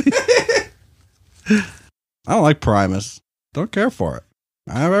 I don't like Primus. Don't care for it.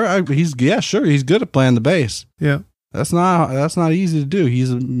 He's good at playing the bass. Yeah. That's not easy to do.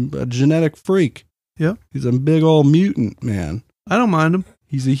 He's a genetic freak. Yeah. He's a big old mutant, man. I don't mind him.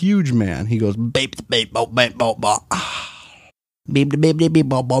 He's a huge man. He goes beep beep beep beep beep beep beep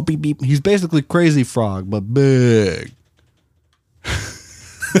beep beep beep. He's basically Crazy Frog, but big.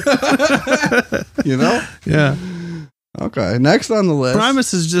 You know? Yeah. Okay. Next on the list,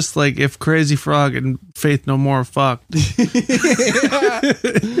 Primus is just like if Crazy Frog and Faith No More fucked.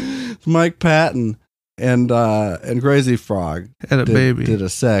 Mike Patton and Crazy Frog had a baby. Did a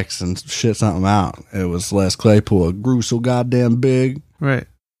sex and shit something out. It was Les Claypool. It grew so goddamn big. Right.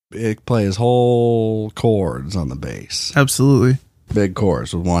 It plays whole chords on the bass. Absolutely. Big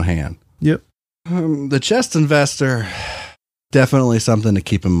chords with one hand. Yep. The chest investor, definitely something to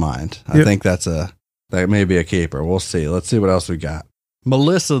keep in mind. Yep. I think that may be a keeper. We'll see. Let's see what else we got.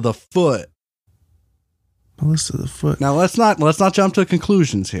 Melissa the Foot. Now let's not jump to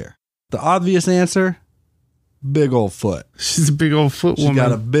conclusions here. The obvious answer, big old foot. She's a big old foot woman. She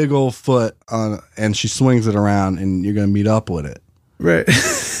got a big old foot on, and she swings it around, and you're gonna meet up with it. Right.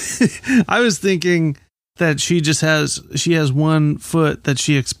 I was thinking that she has one foot that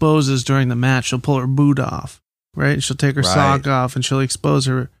she exposes during the match. She'll pull her boot off, right? She'll take her sock off and she'll expose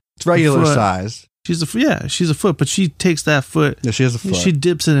her. It's regular size. She's a foot, but she takes that foot. Yeah, she has a foot. She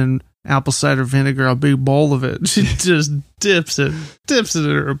dips it in apple cider vinegar, a big bowl of it. She just dips it in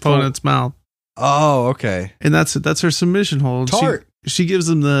her opponent's mouth. Oh, okay. And that's her submission hold. Tart. She gives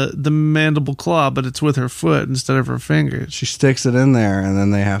them the mandible claw, but it's with her foot instead of her fingers. She sticks it in there, and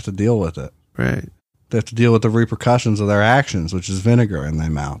then they have to deal with it. Right. They have to deal with the repercussions of their actions, which is vinegar in their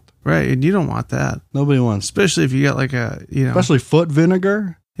mouth. Right, and you don't want that. Nobody wants, especially if you got like especially foot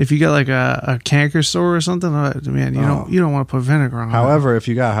vinegar. If you got like a canker sore or something, man, you don't want to put vinegar on. However, if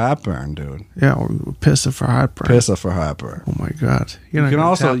you got heartburn, dude, pissa for heartburn. Oh my god! You can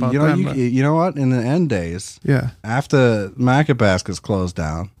also, you know what? In the end days, after Market Baskets closed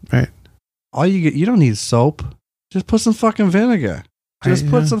down, right? All you don't need soap. Just put some fucking vinegar. Just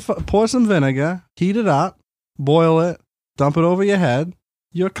pour some vinegar, heat it up, boil it, dump it over your head.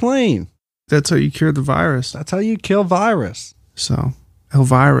 You're clean. That's how you cure the virus. That's how you kill virus. So.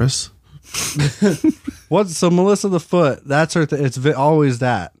 Elvirus. So Melissa the Foot, that's her it's always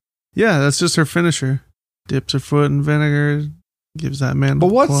that. Yeah, that's just her finisher. Dips her foot in vinegar, gives that man.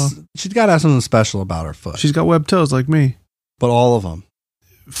 But she's got to have something special about her foot. She's got webbed toes like me. But all of them.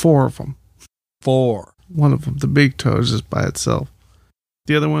 4 of them. 4. One of them, the big toe, is just by itself.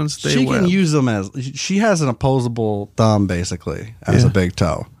 The other ones, She can use them as... She has an opposable thumb, basically, as a big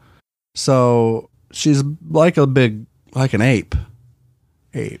toe. So she's like an ape.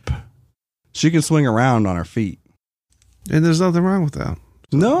 She can swing around on her feet. And there's nothing wrong with that.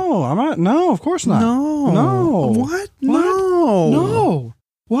 No, I'm not. No, of course not. No. What? No. No.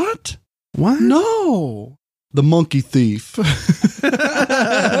 What? What? No. The monkey thief.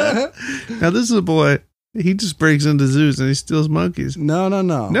 Now, this is a boy. He just breaks into zoos and he steals monkeys. No.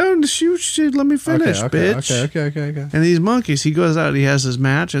 No, shoot, let me finish, bitch. Okay. And these monkeys, he goes out, he has his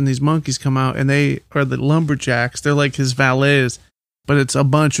match, and these monkeys come out, and they are the lumberjacks. They're like his valets, but it's a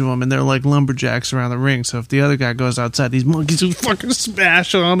bunch of them, and they're like lumberjacks around the ring. So if the other guy goes outside, these monkeys just fucking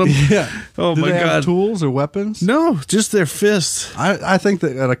smash on him. Yeah. Oh, Do my they God. have tools or weapons? No, just their fists. I think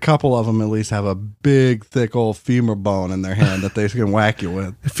that a couple of them at least have a big, thick old femur bone in their hand that they can whack you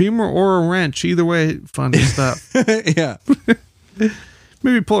with. A femur or a wrench. Either way, fun stuff. Yeah.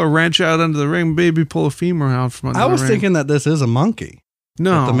 Maybe pull a wrench out under the ring. Maybe pull a femur out from under the ring. I was thinking that this is a monkey.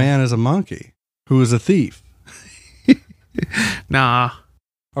 No. That the man is a monkey who is a thief. Nah.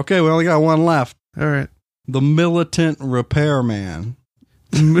 Okay, we only got one left. All right. The militant repairman.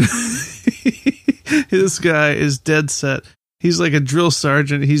 This guy is dead set. He's like a drill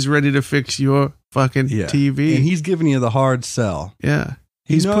sergeant. He's ready to fix your fucking TV. And he's giving you the hard sell. Yeah.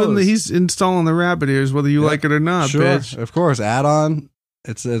 He knows. He's installing the rabbit ears whether you like it or not, Sure, bitch. of course. Add-on.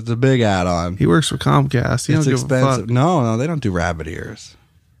 It's a big add-on. He works for Comcast. He It's don't give expensive. a fuck. No, they don't do rabbit ears.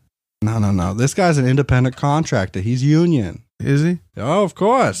 No. This guy's an independent contractor. He's union. Is he? Oh, of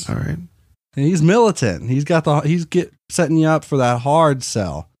course. All right. And he's militant. He's setting you up for that hard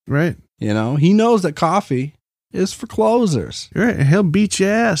sell. Right. You know, he knows that coffee is for closers. You're right. He'll beat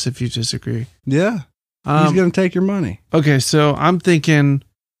your ass if you disagree. Yeah. He's going to take your money. Okay, so I'm thinking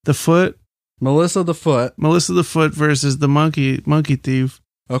the Foot. Melissa the Foot versus the monkey thief.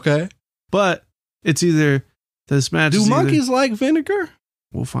 Okay. But it's either this match. Do monkeys like vinegar?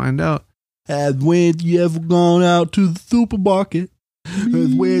 We'll find out. Have you ever gone out to the supermarket?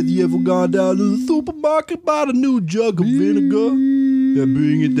 Has you ever gone down to the supermarket, bought a new jug of vinegar, and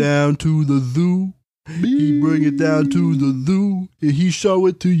bring it down to the zoo? He bring it down to the zoo, and he show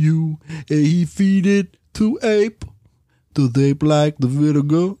it to you, and he feed it to ape. Does ape like the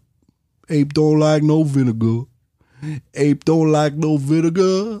vinegar? Ape don't like no vinegar. Ape don't like no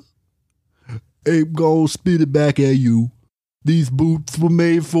vinegar. Ape gon' spit it back at you. These boots were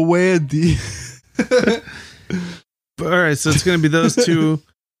made for Wendy. All right, so it's going to be those two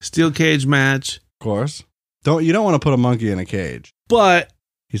steel cage match. Of course. You don't want to put a monkey in a cage. But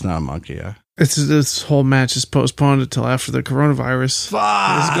He's not a monkey, yeah. this whole match is postponed until after the coronavirus.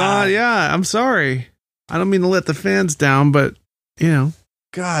 Fuck. It's gone. Yeah, I'm sorry. I don't mean to let the fans down, but you know,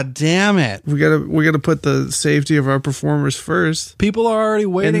 God damn it. we gotta put the safety of our performers first. People are already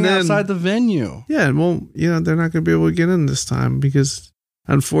waiting And then- outside the venue. Yeah, well, they're not gonna be able to get in this time because,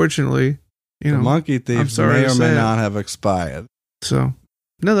 unfortunately, The monkey I'm thief sorry may to or say may it. not have expired. So,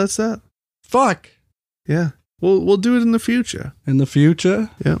 no, that's that. Fuck. Yeah, we'll do it in the future. In the future?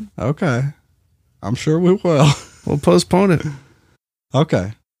 Yeah, Okay. I'm sure we will. we'll postpone it.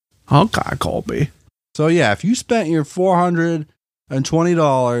 Okay. Okay, Colby. So yeah, if you spent your $420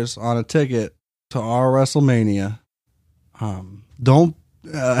 on a ticket to our WrestleMania, don't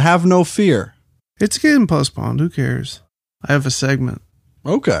have no fear. It's getting postponed. Who cares? I have a segment.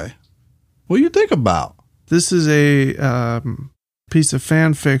 Okay. What do you think about? This is a piece of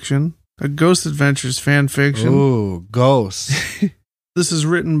fan fiction, a Ghost Adventures fan fiction. Ooh, ghosts. This is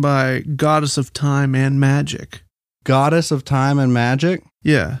written by Goddess of Time and Magic. Goddess of Time and Magic?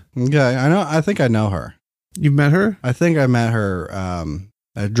 Yeah. Okay, I think I know her. You've met her? I think I met her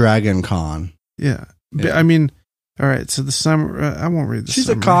at Dragon Con. Yeah. Yeah. I mean, all right, so the summer, I won't read the She's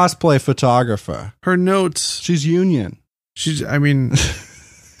summary. a cosplay photographer. Her notes, She's union.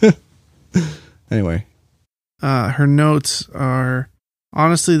 Anyway. Her notes are,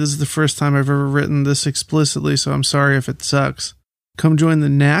 honestly, this is the first time I've ever written this explicitly, so I'm sorry if it sucks. Come join the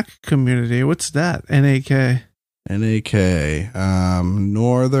NAC community. What's that? NAK. NAK.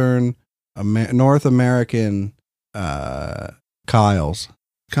 North American Kyles.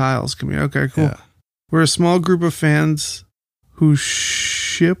 Kyle's community. Okay, cool. Yeah. We're a small group of fans who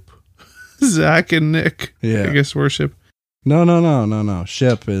ship Zach and Nick. Yeah. I guess worship. No.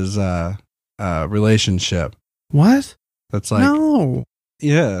 Ship is relationship. What? That's like No.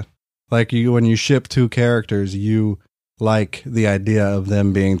 yeah. Like when you ship two characters, you like the idea of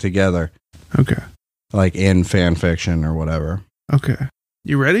them being together. Okay. Like in fan fiction or whatever. Okay.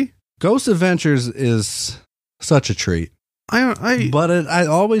 You ready? Ghost Adventures is such a treat. I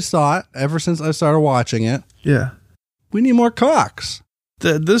always thought, ever since I started watching it, yeah. we need more cocks.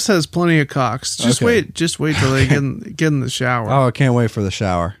 This has plenty of cocks. Just Okay. wait till they get in the shower. Oh, I can't wait for the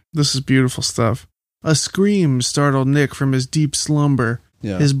shower. This is beautiful stuff. A scream startled Nick from his deep slumber.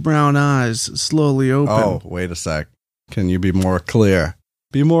 Yeah. His brown eyes slowly opened. Oh, wait a sec. Can you be more clear?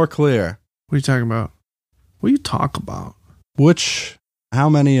 Be more clear. What are you talking about? What are you talking about? How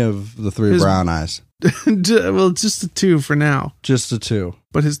many of the three His- brown eyes? Well, just the two for now. Just the two.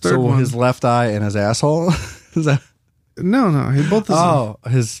 But his third So one. his left eye and his asshole? Is that? No, both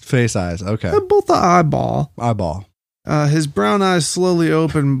his, His face eyes. Okay. both the eyeball. Eyeball. His brown eyes slowly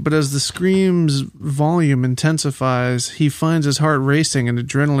open, but as the scream's volume intensifies, he finds his heart racing and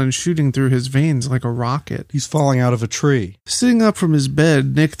adrenaline shooting through his veins like a rocket. He's falling out of a tree. Sitting up from his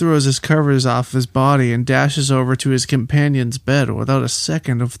bed, Nick throws his covers off his body and dashes over to his companion's bed without a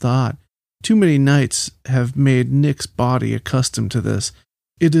second of thought. Too many nights have made Nick's body accustomed to this.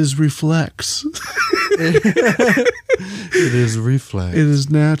 It is reflex. It is reflex. It is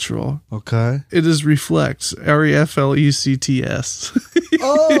natural. Okay. It is reflex. REFLECTS.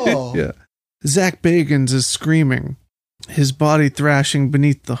 Oh. Yeah. Zach Bagans is screaming, his body thrashing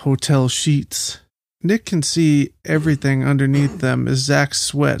beneath the hotel sheets. Nick can see everything underneath them as Zach's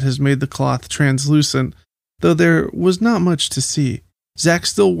sweat has made the cloth translucent, though there was not much to see. Zach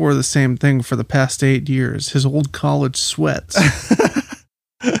still wore the same thing for the past 8 years, his old college sweats.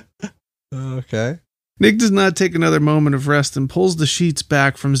 Okay. Nick does not take another moment of rest and pulls the sheets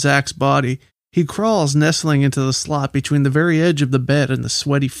back from Zach's body. He crawls, nestling into the slot between the very edge of the bed and the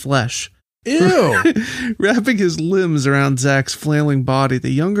sweaty flesh. Ew. Wrapping his limbs around Zach's flailing body, the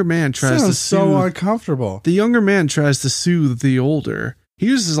younger man tries to Sounds so soothe. uncomfortable. The younger man tries to soothe the older. She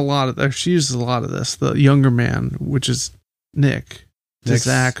uses a lot of this. The younger man, which is Nick, to Nick's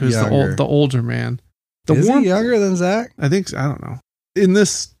Zach, who's younger. the older man. Is he younger than Zach? I think so. I don't know. In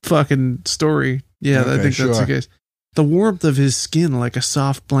this fucking story, yeah, I Okay, think that's the sure. case. The warmth of his skin like a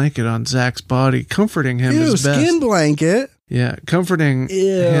soft blanket on Zach's body, comforting him Ew, as best. skin blanket. Yeah, comforting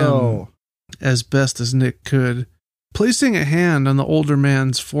him as best as Nick could. Placing a hand on the older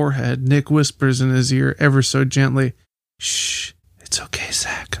man's forehead, Nick whispers in his ear ever so gently, "Shh, it's okay,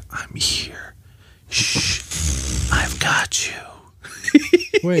 Zach. I'm here. Shh, I've got you."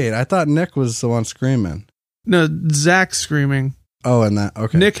 Wait, I thought Nick was the one screaming. No, Zach's screaming. Oh, and that,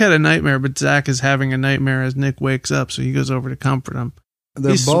 okay. Nick had a nightmare, but Zach is having a nightmare as Nick wakes up, so he goes over to comfort him.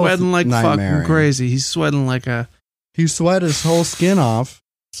 They're He's both sweating like fucking nightmaring. crazy. He's sweating like a... He sweat his whole skin off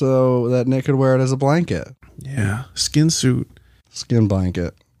so that Nick could wear it as a blanket. Yeah, skin suit. Skin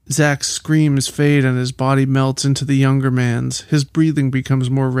blanket. Zach's screams fade and his body melts into the younger man's. His breathing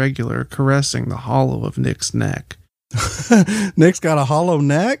becomes more regular, caressing the hollow of Nick's neck. Nick's got a hollow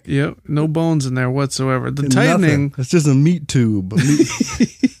neck? Yep, no bones in there whatsoever. The tightening... Nothing. It's just a meat tube.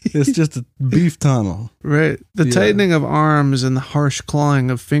 It's just a beef tunnel. Right. The Yeah. tightening of arms and the harsh clawing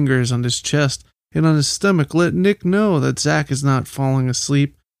of fingers on his chest and on his stomach let Nick know that Zach is not falling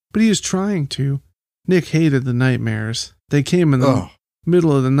asleep, but he is trying to. Nick hated the nightmares. They came in the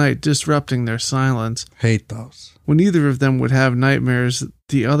middle of the night, disrupting their silence. Hate those. When either of them would have nightmares,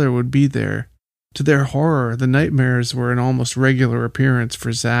 the other would be there. To their horror, the nightmares were an almost regular appearance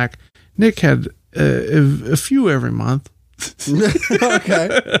for Zach. Nick had a few every month.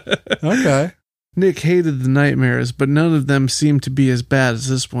 Okay. Nick hated the nightmares, but none of them seemed to be as bad as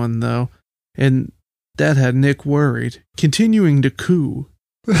this one, though, and that had Nick worried. Continuing to coo.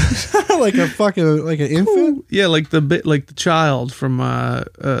 like an infant? Yeah, like the child from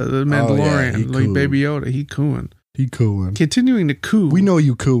the Mandalorian, he like cooed. Baby Yoda, he cooing. He cooing. Continuing to coo. We know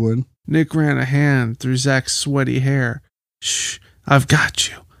you cooing. Nick ran a hand through Zach's sweaty hair. Shh, I've got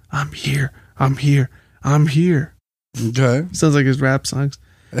you. I'm here. I'm here. I'm here. Okay. Sounds like his rap songs.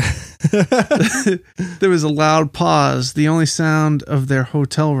 There was a loud pause, the only sound of their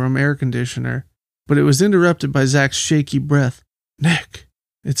hotel room air conditioner, but it was interrupted by Zach's shaky breath. Nick,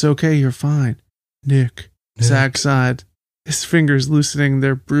 it's okay, you're fine. Nick. Zach sighed, his fingers loosening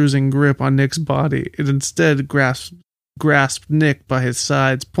their bruising grip on Nick's body. It instead grasped Nick by his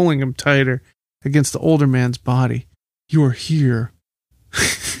sides, pulling him tighter against the older man's body. You're here.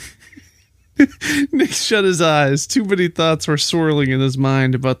 Nick shut his eyes. Too many thoughts were swirling in his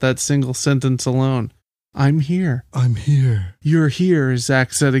mind about that single sentence alone. I'm here. I'm here. You're here,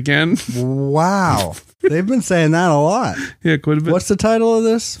 Zach said again. Wow. They've been saying that a lot. Yeah, quite a bit. What's the title of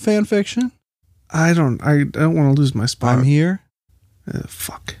this fan fiction? I don't want to lose my spot. I'm here.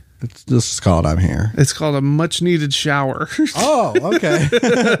 Fuck. It's just called I'm here. It's called a much needed shower. Oh, okay.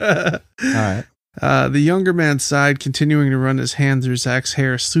 All right. The younger man sighed, continuing to run his hand through Zach's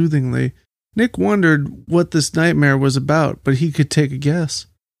hair soothingly. Nick wondered what this nightmare was about, but he could take a guess.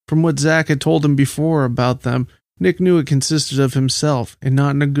 From what Zach had told him before about them, Nick knew it consisted of himself, and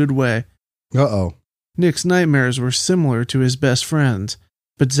not in a good way. Uh-oh. Nick's nightmares were similar to his best friend's,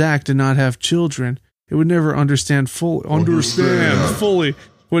 but Zach did not have children. It would never understand fully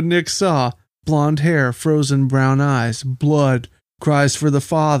what Nick saw. Blonde hair, frozen brown eyes, blood, cries for the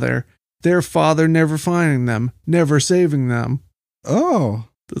father, their father never finding them, never saving them. Oh,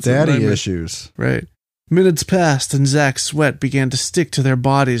 That's daddy issues. Right. Minutes passed and Zach's sweat began to stick to their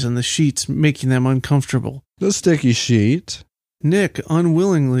bodies and the sheets, making them uncomfortable. The sticky sheet. Nick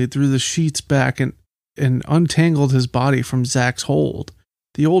unwillingly threw the sheets back and untangled his body from Zach's hold.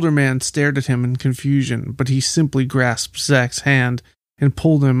 The older man stared at him in confusion, but he simply grasped Zach's hand and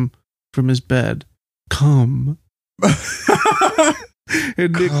pulled him from his bed. Come.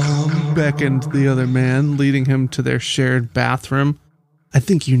 And Nick beckoned the other man, leading him to their shared bathroom. I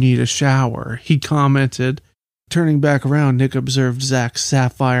think you need a shower, he commented. Turning back around, Nick observed Zach's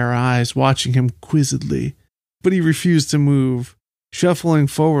sapphire eyes watching him quizzically, but he refused to move. Shuffling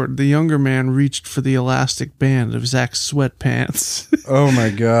forward, the younger man reached for the elastic band of Zach's sweatpants. Oh my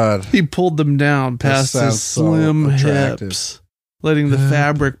God. He pulled them down past his slim hips, letting the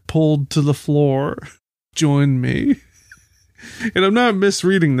fabric pulled to the floor. Join me. And I'm not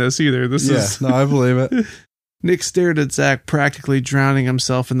misreading this either. No, I believe it. Nick stared at Zach, practically drowning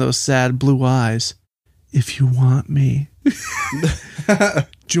himself in those sad blue eyes. If you want me.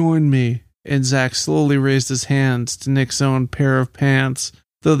 Join me. And Zach slowly raised his hands to Nick's own pair of pants,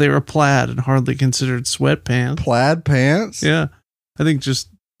 though they were plaid and hardly considered sweatpants. Plaid pants? Yeah. I think just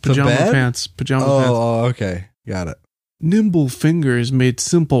pajama pants. Pajama pants. Oh, okay. Got it. Nimble fingers made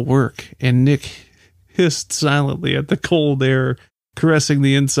simple work, and Nick hissed silently at the cold air, caressing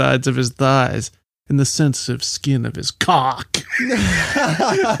the insides of his thighs and the sensitive skin of his cock.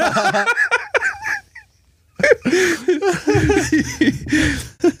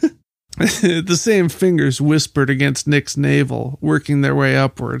 The same fingers whispered against Nick's navel, working their way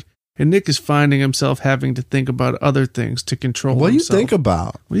upward, and Nick is finding himself having to think about other things to control himself. What do you think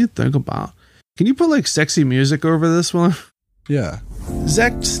about? What do you think about? Can you put like sexy music over this one? Yeah.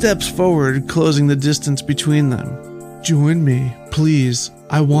 Zach steps forward, closing the distance between them. Join me, please.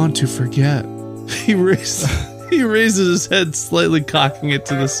 I want to forget. He raises his head, slightly cocking it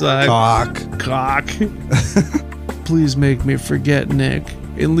to the side. Cock. Please make me forget, Nick.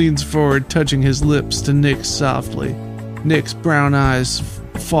 It leans forward, touching his lips to Nick softly. Nick's brown eyes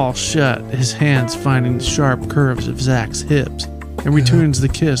fall shut, his hands finding the sharp curves of Zach's hips, and returns the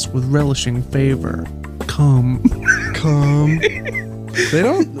kiss with relishing favor. Come. They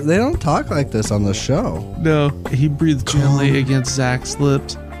don't talk like this on the show. No. He breathes gently against Zach's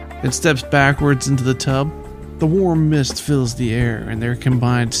lips and steps backwards into the tub. The warm mist fills the air, and their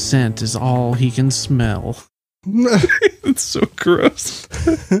combined scent is all he can smell. It's so gross.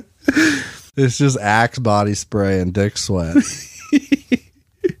 It's just Axe body spray and dick sweat.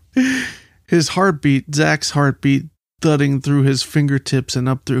 His heartbeat, Zach's heartbeat, thudding through his fingertips and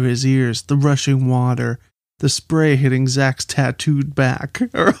up through his ears, the rushing water, the spray hitting Zach's tattooed back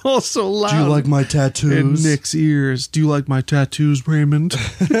are also loud. Do you like my tattoos? In Nick's ears. Do you like my tattoos, Raymond?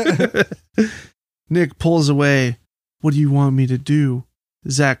 Nick pulls away. What do you want me to do?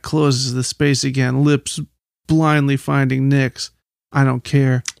 Zach closes the space again, lips blindly finding Nick's. I don't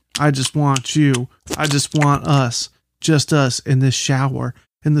care. I just want you. I just want us. Just us in this shower,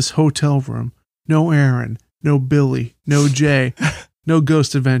 in this hotel room. No Aaron, no Billy, no Jay, no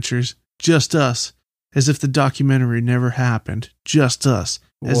ghost adventures. Just us. As if the documentary never happened. Just us.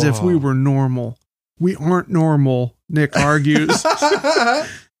 As if we were normal. We aren't normal, Nick argues.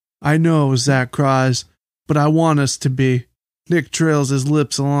 I know, Zach cries, but I want us to be. Nick trails his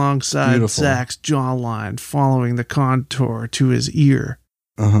lips alongside Zach's jawline, following the contour to his ear.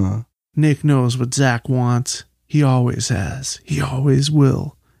 Nick knows what Zach wants. He always has. He always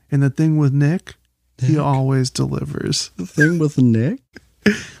will. And the thing with Nick, he always delivers. The thing with Nick?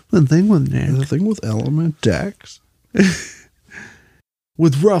 The thing with Nick. The thing with Element Dex.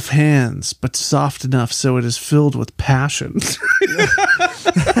 With rough hands, but soft enough so it is filled with passion.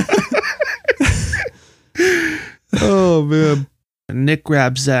 Oh, man. Nick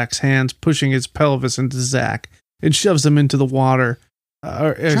grabs Zach's hands, pushing his pelvis into Zach, and shoves him into the water.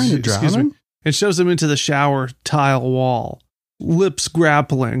 Trying to drown him? And shoves him into the shower tile wall. Lips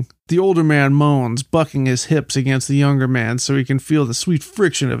grappling. The older man moans, bucking his hips against the younger man so he can feel the sweet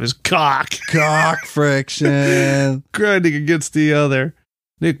friction of his cock. Cock friction. Grinding against the other.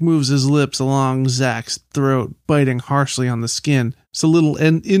 Nick moves his lips along Zach's throat, biting harshly on the skin, so little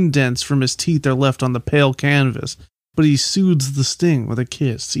indents from his teeth are left on the pale canvas. but he soothes the sting with a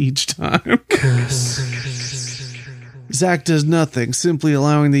kiss each time. Zach does nothing, simply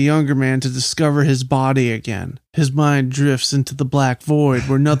allowing the younger man to discover his body again. His mind drifts into the black void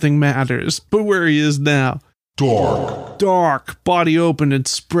where nothing matters, but where he is now. Dark, body open and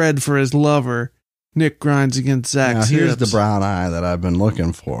spread for his lover. Nick grinds against Zach's Now, here's hips. the brown eye that I've been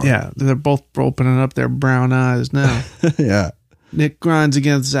looking for. Yeah, they're both opening up their brown eyes now. Yeah. Nick grinds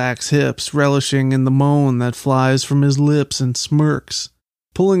against Zach's hips, relishing in the moan that flies from his lips and smirks.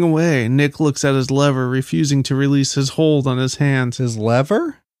 Pulling away, Nick looks at his lever, refusing to release his hold on his hands. His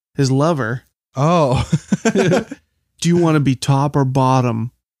lever? His lover. Oh. Do you want to be top or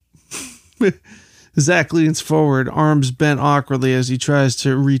bottom? Zach leans forward, arms bent awkwardly as he tries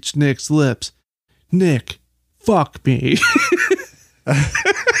to reach Nick's lips. Nick, fuck me.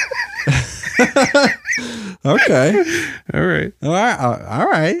 Okay. All right. All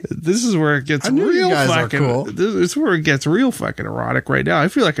right. This is where it gets I knew you real guys are fucking cool. This is where it gets real fucking erotic right now. I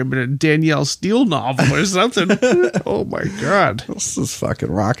feel like I'm in a Danielle Steele novel or something. Oh my god. This is fucking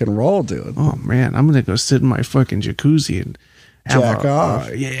rock and roll, dude. Oh man, I'm gonna go sit in my fucking jacuzzi and have Jack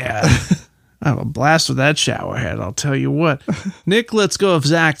off. Yeah. I have a blast with that shower head, I'll tell you what. Nick lets go of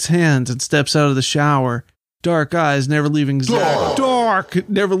Zach's hands and steps out of the shower. Dark eyes never leaving Zach. Dark,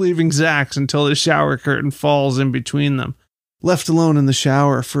 never leaving Zach's until the shower curtain falls in between them. Left alone in the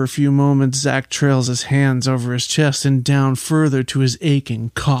shower for a few moments, Zach trails his hands over his chest and down further to his aching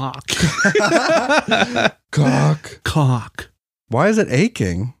cock. Cock. Why is it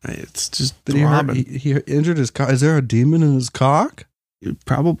aching? It's just Did throbbing. he injured his cock? Is there a demon in his cock?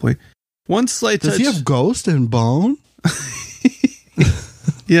 Probably. One slight touch. Does he have ghost and bone?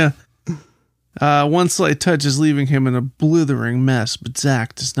 Yeah. One slight touch is leaving him in a blithering mess, but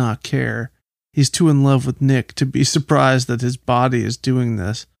Zach does not care. He's too in love with Nick to be surprised that his body is doing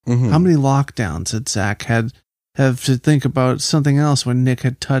this. Mm-hmm. How many lockdowns had Zach have to think about something else when Nick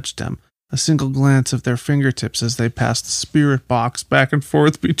had touched him? A single glance of their fingertips as they passed the spirit box back and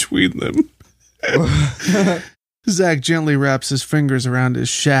forth between them. Zach gently wraps his fingers around his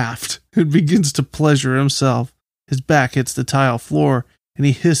shaft and begins to pleasure himself. His back hits the tile floor, and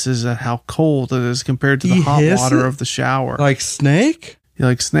he hisses at how cold it is compared to the He hot hisses? water of the shower. Like Snake? He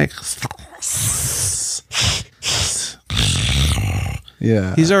like Snake.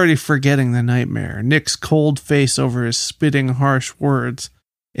 Yeah. He's already forgetting the nightmare, Nick's cold face over his spitting harsh words.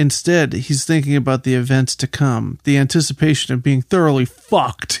 Instead, he's thinking about the events to come, the anticipation of being thoroughly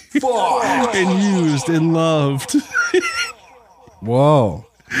fucked and used and loved. Whoa.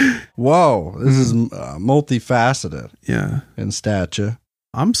 This is multifaceted Yeah. in stature.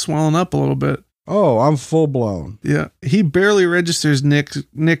 I'm swelling up a little bit. Oh, I'm full blown. Yeah. He barely registers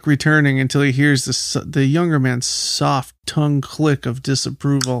Nick returning until he hears the younger man's soft tongue click of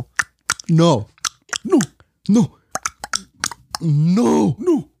disapproval. No.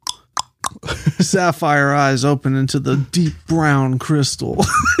 Sapphire eyes open into the deep brown crystal.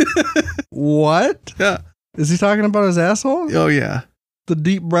 What? Yeah. Is he talking about his asshole? Oh, yeah. The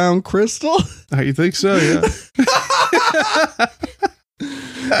deep brown crystal? Oh, you think so? Yeah.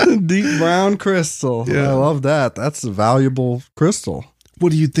 Deep brown crystal. Yeah. I love that. That's a valuable crystal.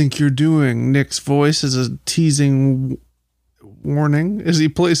 What do you think you're doing? Nick's voice is a teasing warning as he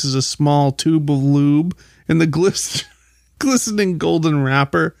places a small tube of lube in the glistening golden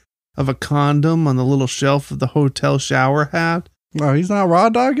wrapper of a condom on the little shelf of the hotel shower hat. No, he's not raw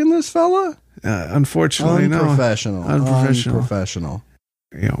dogging this fella? Unfortunately, no. Unprofessional.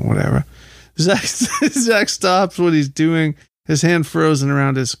 You know, whatever. Zach stops what he's doing, his hand frozen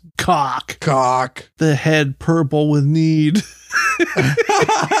around his cock, the head purple with need.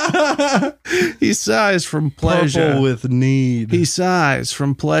 He sighs from pleasure. Purple with need. He sighs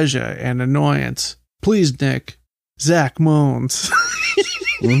from pleasure and annoyance. Please, Nick. Zach moans.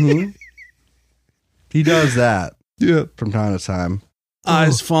 Mm-hmm. He does that Yeah. from time to time.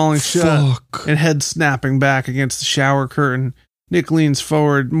 Eyes falling shut Fuck. and head snapping back against the shower curtain. Nick leans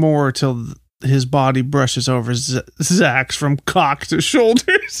forward more till his body brushes over Zach's from cock to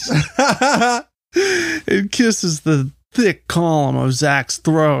shoulders and kisses the thick column of Zach's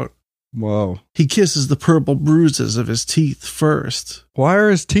throat. Whoa. He kisses the purple bruises of his teeth first. Why are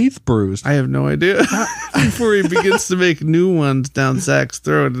his teeth bruised? I have no idea. Before he begins to make new ones down Zach's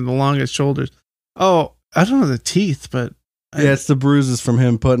throat and along his shoulders. Oh, I don't know the teeth, but Yeah, it's the bruises from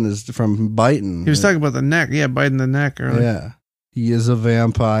him from biting. he was talking about the neck. Yeah, biting the neck earlier. Yeah. He is a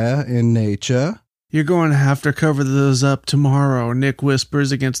vampire in nature. You're going to have to cover those up tomorrow, Nick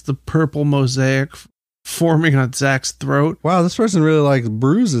whispers against the purple mosaic forming on Zach's throat. Wow, this person really likes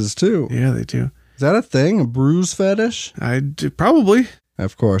bruises too. Yeah, they do. Is that a thing? A bruise fetish? I do, probably.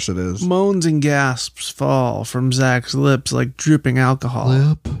 Of course it is. Moans and gasps fall from Zach's lips like dripping alcohol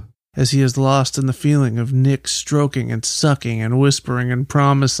Lip. as he is lost in the feeling of Nick stroking and sucking and whispering and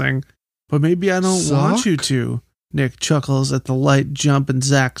promising. But maybe I don't want Suck? you to. Nick chuckles at the light jump in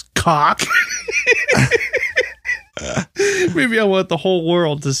Zach's cock. Maybe I want the whole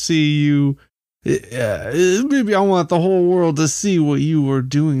world to see you. Maybe I want the whole world to see what you were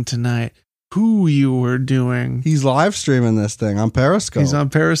doing tonight. Who you were doing. He's live streaming this thing on Periscope. He's on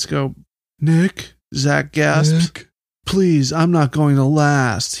Periscope. Nick, Zach gasps. Nick. Please, I'm not going to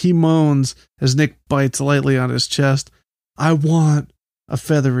last. He moans as Nick bites lightly on his chest. I want a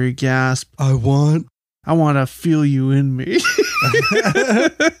feathery gasp. I want. I want to feel you in me.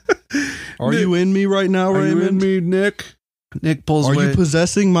 Are you in me right now, Are you in Raymond? me, Nick? Nick pulls Are away. you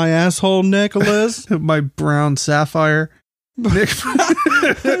possessing my asshole, Nicholas? My brown sapphire. Nick,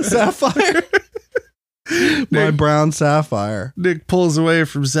 Sapphire? My brown sapphire. Nick pulls away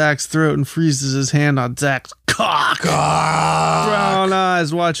from Zach's throat and freezes his hand on Zach's cock. Brown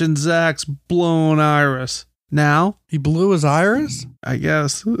eyes watching Zach's blown iris. Now, He blew his iris? I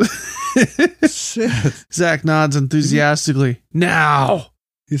guess. Shit. Zach nods enthusiastically. Now.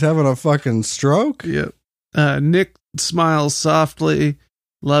 He's having a fucking stroke? Yep. Nick smiles softly,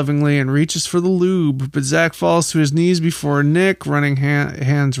 lovingly, and reaches for the lube, but Zach falls to his knees before Nick, running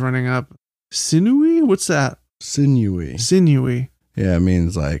hands running up. Sinewy? What's that? Sinewy. Sinewy. Yeah, it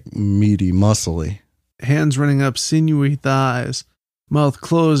means like meaty, muscly. Hands running up sinewy thighs, mouth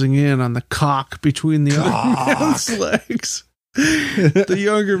closing in on the cock between the other man's legs. The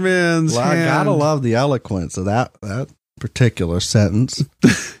younger man's Well, I hand. gotta love the eloquence of that particular sentence.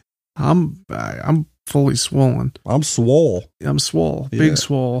 I'm fully swollen. I'm swole. I'm swole. Yeah. Big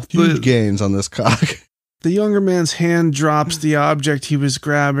swole. Huge gains on this cock. The younger man's hand drops the object he was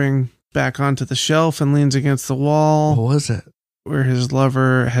grabbing back onto the shelf and leans against the wall What was it? where his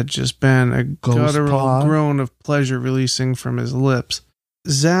lover had just been, a Ghost guttural pod? groan of pleasure releasing from his lips.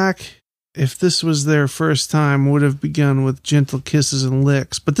 Zach, if this was their first time, would have begun with gentle kisses and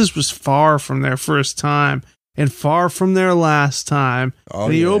licks, but this was far from their first time and far from their last time. Oh,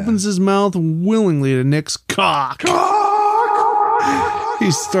 And he yeah. opens his mouth willingly to Nick's cock. He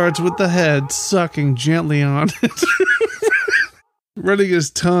starts with the head, sucking gently on it, running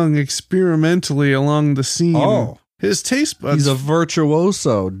his tongue experimentally along the seam. Oh. His taste buds. He's a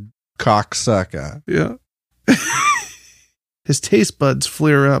virtuoso cocksucker. Yeah. His taste buds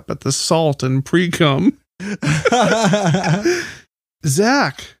flare up at the salt and pre-cum.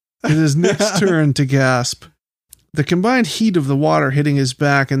 Zach, it is Nick's turn to gasp. The combined heat of the water hitting his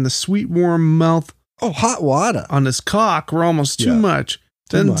back and the sweet warm mouth Oh, hot water. on his cock were almost too Yeah. much.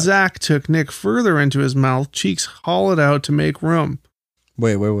 Too Then much. Zach took Nick further into his mouth, cheeks hollowed out to make room.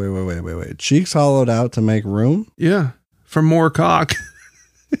 Wait. Cheeks hollowed out to make room? Yeah, for more cock.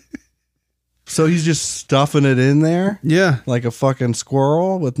 So he's just stuffing it in there Yeah, like a fucking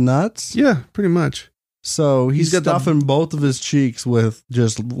squirrel with nuts? yeah, pretty much. So he's got the- stuffing both of his cheeks with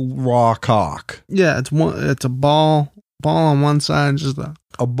just raw cock. Yeah, it's a ball on one side, just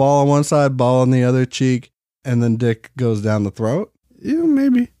A ball on one side, ball on the other cheek, and then dick goes down the throat? yeah,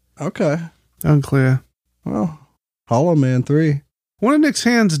 maybe Okay. unclear. Well, Hollow Man 3. One of Nick's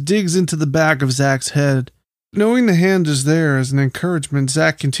hands digs into the back of Zach's head. Knowing the hand is there as an encouragement,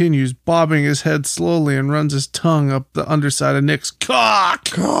 Zach continues, bobbing his head slowly and runs his tongue up the underside of Nick's cock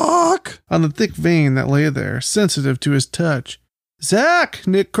Cock! on the thick vein that lay there, sensitive to his touch. Zach!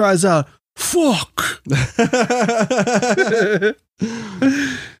 Nick cries out, fuck!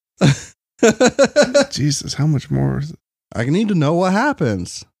 Jesus, how much more is it? I need to know what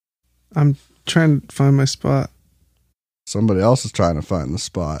happens. I'm trying to find my spot. Somebody else is trying to find the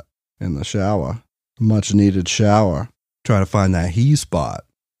spot in the shower. Much needed shower. Trying to find that he spot.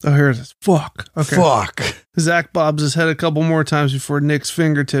 Oh, here it is. Fuck. Okay. Fuck. Zach bobs his head a couple more times before Nick's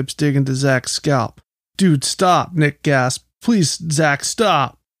fingertips dig into Zach's scalp. Dude, stop, Nick gasped. Please, Zach,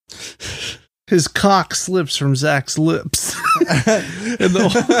 stop. His cock slips from Zach's lips. and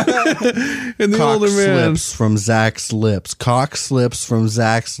the Cock older man. slips from Zach's lips. Cock slips from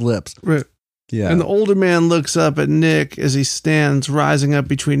Zach's lips. Right. Yeah. And the older man looks up at Nick as he stands, rising up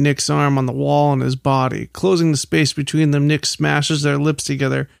between Nick's arm on the wall and his body. Closing the space between them, Nick smashes their lips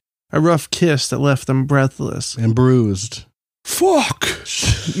together. A rough kiss that left them breathless. and bruised. Fuck!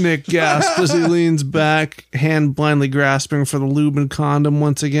 Nick gasps as he leans back, hand blindly grasping for the lube and condom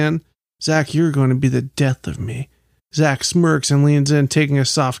once again. Zach, you're going to be the death of me. Zach smirks and leans in, taking a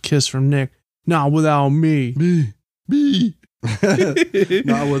soft kiss from Nick. Not without me. Me.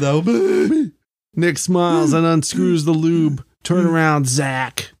 Not without me. Nick smiles and unscrews the lube. Turn around,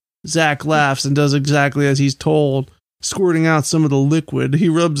 Zach. Zach laughs and does exactly as he's told. squirting out some of the liquid. He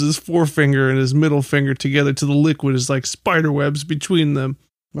rubs his forefinger and his middle finger together till the liquid is like spider webs between them.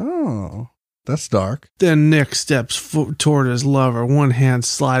 Oh, that's dark. Then Nick steps toward his lover, one hand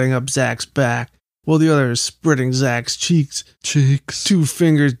sliding up Zach's back, while the other is spreading Zach's cheeks. Two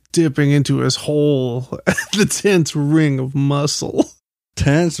fingers dipping into his hole, the tense ring of muscle.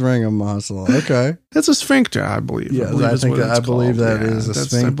 Tense ring of muscle. Okay. That's a sphincter, I believe. Yeah, I believe that is a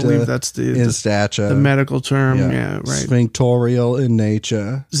sphincter. I believe that's in stature. The medical term. Yeah, right. Sphinctorial in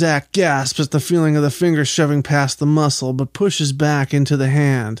nature. Zach gasps at the feeling of the finger shoving past the muscle, but pushes back into the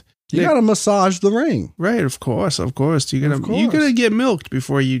hand. You gotta massage the ring. Right, of course. You gotta get milked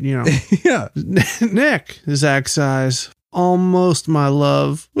before you know. Yeah. Nick, Zach sighs. Almost my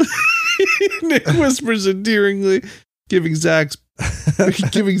love. Nick whispers endearingly, giving Zach's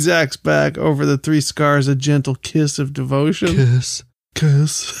back over the 3 scars a gentle kiss of devotion. Kiss.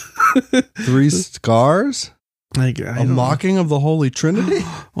 3 scars? A mocking of the Holy Trinity?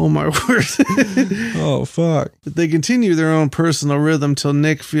 Oh, my word. Oh, fuck. They continue their own personal rhythm till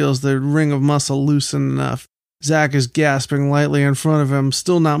Nick feels the ring of muscle loosen enough. Zach is gasping lightly in front of him,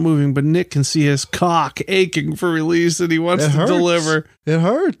 still not moving, but Nick can see his cock aching for release, and he wants to deliver. It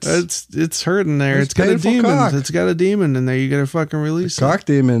hurts. It's hurting there. It's got a demon. Cock. It's got a demon in there. You gotta fucking release the cock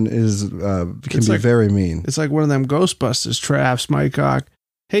demon is can be very mean. It's like one of them Ghostbusters traps, my cock.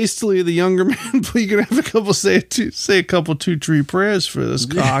 Hastily, the younger man, you can have a couple say a couple 2-3 prayers for this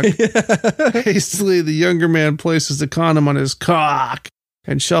cock. Hastily, the younger man places the condom on his cock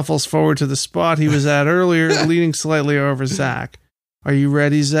and shuffles forward to the spot he was at earlier, leaning slightly over Zach. Are you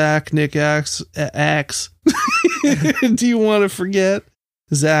ready, Zach? Nick asks. Do you want to forget?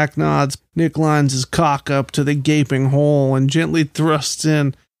 Zach nods. Nick lines his cock up to the gaping hole and gently thrusts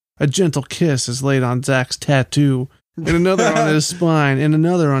in. A gentle kiss is laid on Zach's tattoo, and another on his spine, and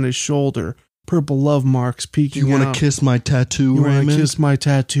another on his shoulder. Purple love marks peeking out. You want to kiss my tattoo, Raymond? You want to kiss my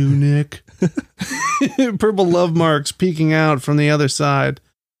tattoo, Nick? Purple love marks peeking out from the other side.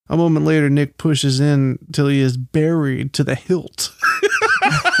 A moment later, Nick pushes in till he is buried to the hilt.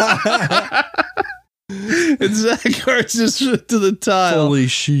 And Zach arches to the tile. Fully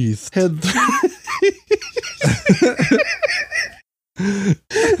sheathed. I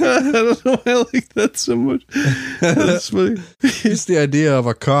don't know why I like that so much. That's funny. It's the idea of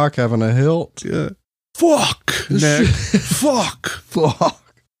a cock having a hilt. Yeah. Fuck, Nick. Fuck.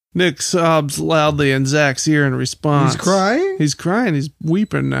 Nick sobs loudly in Zach's ear in response. He's crying? He's crying. He's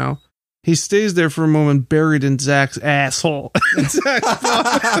weeping now. He stays there for a moment, buried in Zach's asshole. I'm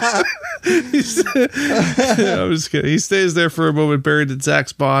just kidding. He stays there for a moment, buried in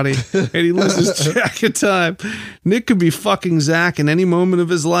Zach's body, and he loses track of time. Nick could be fucking Zach in any moment of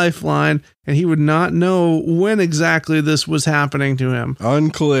his lifeline, and he would not know when exactly this was happening to him.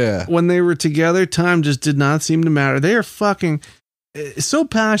 Unclear. When they were together, time just did not seem to matter. They are fucking so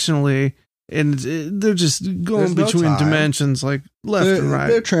passionately, and they're just going between dimensions like left and right.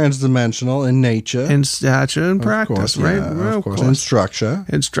 They're transdimensional in nature, in stature, and practice, right? Yeah, of course. In structure.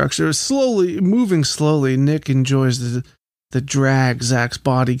 Moving slowly, Nick enjoys the drag Zach's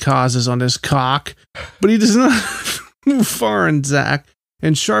body causes on his cock, but he does not move far in Zach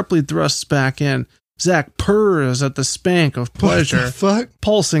and sharply thrusts back in. Zach purrs at the spank of pleasure, what the fuck?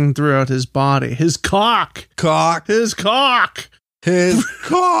 Pulsing throughout his body. His cock. His cock.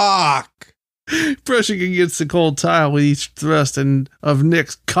 Brushing against the cold tile with each thrust of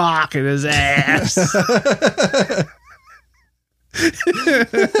Nick's cock in his ass.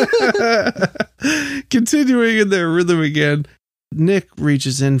 Continuing in their rhythm again, Nick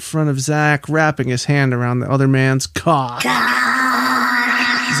reaches in front of Zach, wrapping his hand around the other man's cock.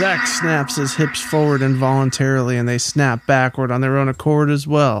 Zach snaps his hips forward involuntarily, and they snap backward on their own accord as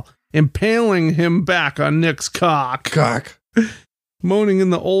well, impaling him back on Nick's cock. Moaning in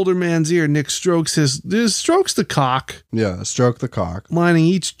the older man's ear, Nick strokes the cock. Yeah, stroke the cock. Lining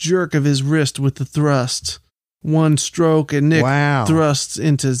each jerk of his wrist with the thrust. One stroke, and Nick thrusts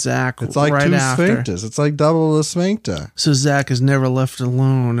into Zach. It's like right 2 sphincters. It's like double the sphincter. So Zach is never left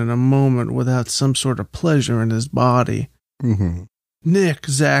alone in a moment without some sort of pleasure in his body. Mm-hmm. Nick,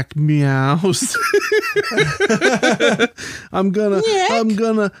 Zach meows. I'm gonna.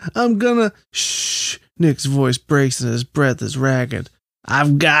 Shh. Nick's voice breaks and his breath is ragged.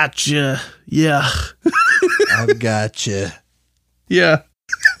 I've got you. Yeah. I've got you. Yeah.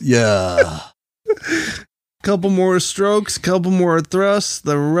 Yeah. Couple more strokes, couple more thrusts.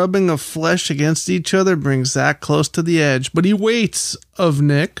 The rubbing of flesh against each other brings Zach close to the edge, but he waits of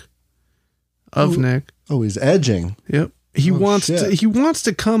Nick. Nick. Oh, he's edging. Yep. He wants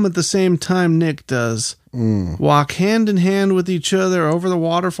to come at the same time Nick does. Walk hand in hand with each other over the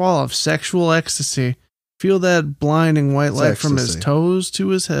waterfall of sexual ecstasy. Feel that blinding white It's light from his ecstasy. toes to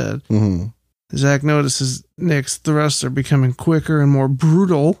his head. Mm-hmm. Zach notices Nick's thrusts are becoming quicker and more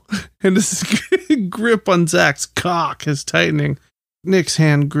brutal, and his grip on Zach's cock is tightening. Nick's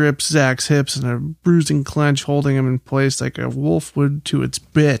hand grips Zach's hips in a bruising clench, holding him in place like a wolf would to its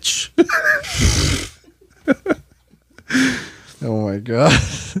bitch. Oh my god.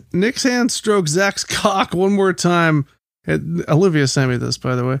 Nick's hand strokes Zach's cock one more time. Olivia sent me this,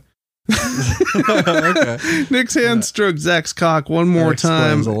 by the way. Okay. Nick's hand strokes Zach's cock one more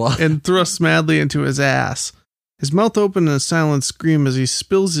time explains a lot. and thrusts madly into his ass. His mouth open in a silent scream as he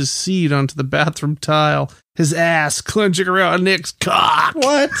spills his seed onto the bathroom tile, his ass clenching around Nick's cock.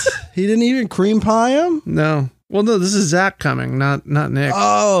 What? He didn't even cream pie him? No. Well, no, this is Zach coming, not Nick.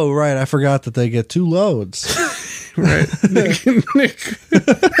 Oh, right. I forgot that they get 2 loads. Right. Nick.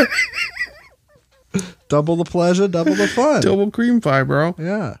 Double the pleasure, double the fun. Double cream pie, bro.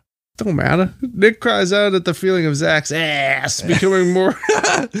 Yeah. Don't matter. Nick cries out at the feeling of Zach's ass becoming more,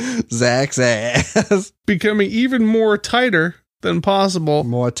 Zach's ass. becoming even more tighter than possible.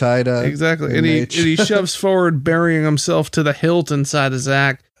 More tighter. Exactly. And he shoves forward, burying himself to the hilt inside of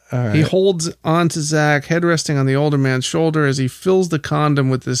Zach. All right. He holds onto Zach, head resting on the older man's shoulder as he fills the condom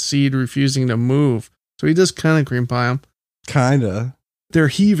with his seed, refusing to move. So he does kind of cream pie him. Kinda. Their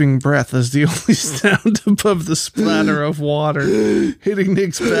heaving breath is the only sound above the splatter of water hitting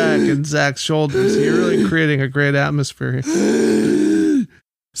Nick's back and Zach's shoulders. You're really creating a great atmosphere here.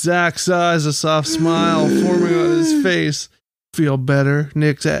 Zach sighs, a soft smile forming on his face. Feel better?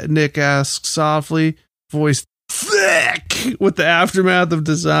 Nick asks softly, voice thick with the aftermath of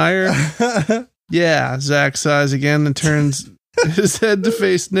desire. Yeah, Zach sighs again and turns his head to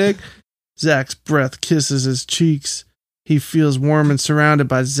face Nick. Zach's breath kisses his cheeks. He feels warm and surrounded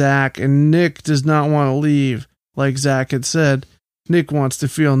by Zach, and Nick does not want to leave. Like Zach had said, Nick wants to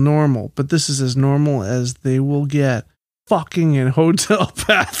feel normal, but this is as normal as they will get. Fucking in hotel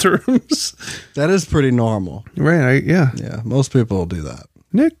bathrooms. That is pretty normal. Right, yeah. Yeah, most people will do that.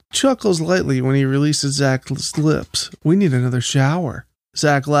 Nick chuckles lightly when he releases Zach's lips. We need another shower.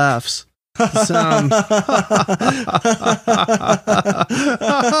 Zach laughs. The sound.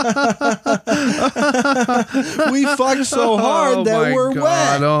 We fucked so hard Oh that my we're God.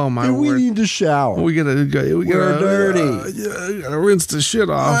 wet. Oh my And we word. need to shower. We gotta We're dirty. Yeah, gotta rinse the shit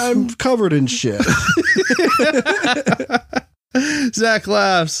off. I'm covered in shit. Zach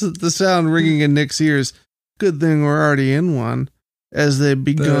laughs at the sound ringing in Nick's ears. Good thing we're already in one. As they've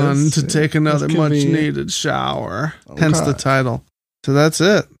begun That's- to take another that's much convenient. needed shower. Hence the Okay. title. So that's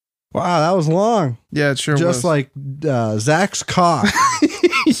it. Wow, that was long. Yeah, it sure Just was. like Zach's cock.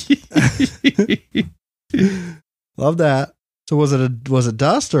 Love that. So was it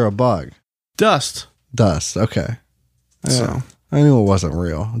dust or a bug? Dust. Dust. Okay. Yeah. So, I knew it wasn't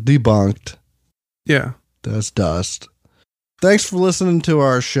real. Debunked. yeah. That's dust. Thanks for listening to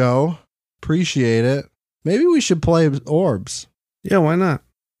our show. Appreciate it. Maybe we should play Orbs. Yeah, why not?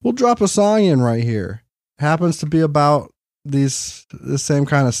 We'll drop a song in right here. Happens to be about the same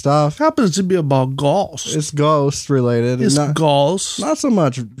kind of stuff. Happens to be about ghosts. It's ghost related. It's not, ghosts. not so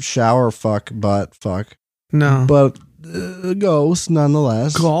much shower fuck, butt fuck, No. but ghost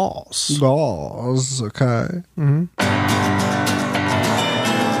nonetheless. Gauls. Gauls, okay. Mm-hmm.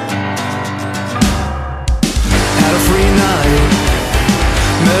 Had a free night.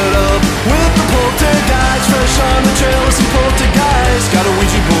 Met up with the poltergeist. Fresh on the trail with some poltergeist. Got a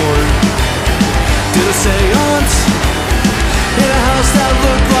Ouija board. Did a seance in a house that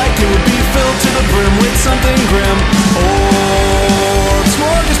looked like it would be filled to the brim with something grim. Orbs,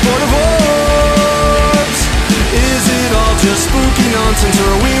 smorgasbord of orbs. Is it all just spooky nonsense, or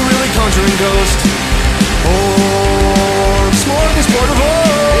are we really conjuring ghosts? Orbs, smorgasbord of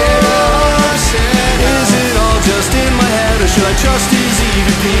orbs. Is it all just in my head, or should I trust his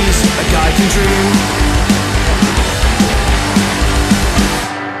EVPs? A guy can dream.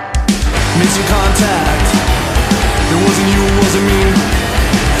 Missing contact. It wasn't you, it wasn't me.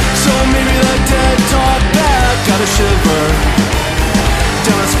 So maybe the dead talk back. Got a shiver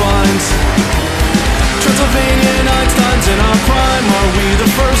down our spines. Transylvania and Einstein's in our prime. Are we the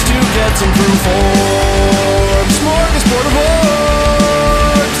first to get some proof? Orbs, smorgasbord of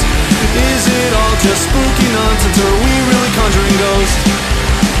orbs. Is it all just spooky nonsense, or are we really conjuring ghosts?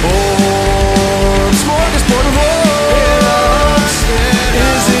 Orbs, smorgasbord of orbs.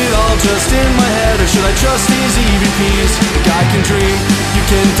 Is it all just in my head, or should I trust these EVPs? A guy can dream, you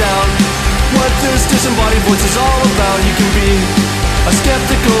can doubt what this disembodied voice is all about. You can be a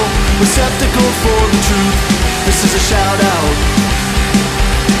skeptical receptacle for the truth. This is a shout out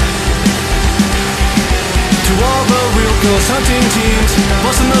to all the real ghost hunting teams,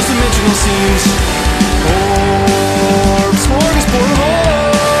 busting those dimensional scenes. Orbs, smorgasbord of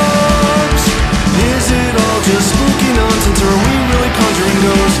orbs. Is it all just spooky nonsense, or are we really conjuring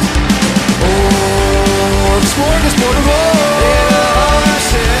ghosts? Orbs, smorgasbord of orbs.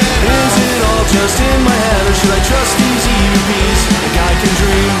 Is it all just in my head, or should I trust these EVPs? A guy can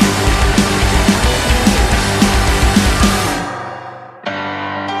dream.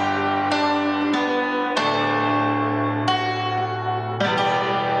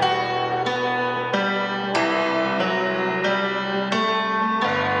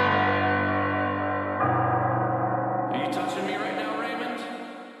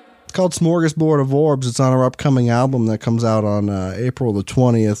 It's called Smorgasbord of Orbs. It's on our upcoming album that comes out on April the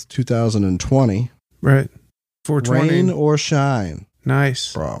 20th, 2020. Right. 420. Rain or shine,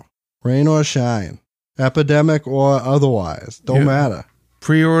 Nice. bro. Rain or shine. Epidemic or otherwise. Don't Yeah. matter.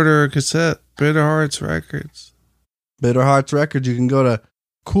 Pre-order a cassette. Bitter Hearts Records. Bitter Hearts Records. You can go to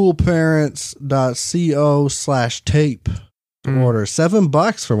coolparents.co/tape. Order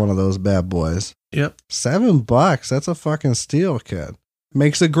 $7 for one of those bad boys. Yep. $7. That's a fucking steal, kid.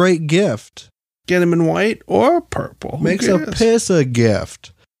 Makes a great gift. Get them in white or purple. Who Makes a cares? piss a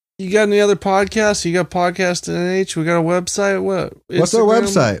gift. You got any other podcasts? You got Podcast NH? We got a website? What? What's our Instagram?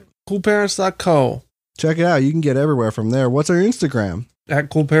 website? Coolparents.co. Check it out. You can get everywhere from there. What's our Instagram? At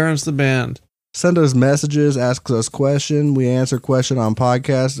Cool Parents the Band. Send us messages, ask us question. We answer question on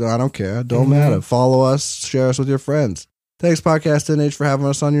podcasts. I don't care. Don't matter. Follow us, share us with your friends. Thanks, Podcast NH, for having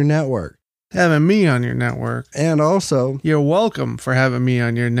us on your network. Having me on your network. And also, You're welcome for having me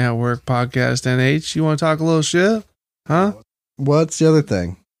on your network, Podcast NH. You want to talk a little shit? Huh? what's the other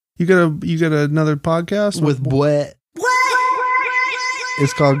thing? You got another podcast? With what?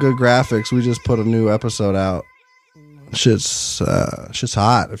 It's called Good Graphics. We just put a new episode out. Shit's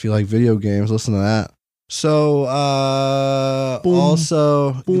hot. If you like video games, listen to that. So, Boom.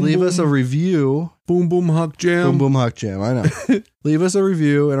 also, Boom, leave boom. us a review. Boom Boom Huck Jam. Boom Boom Huck Jam. I know. Leave us a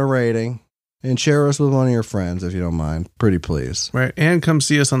review and a rating, and share us with one of your friends if you don't mind. Pretty please. Right. And come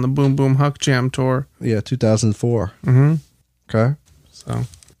see us on the Boom Boom Huck Jam tour. Yeah, 2004. Mm-hmm. Okay. So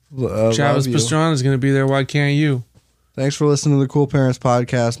Love Travis you. Pastrana is going to be there. Why can't you? Thanks for listening to the Cool Parents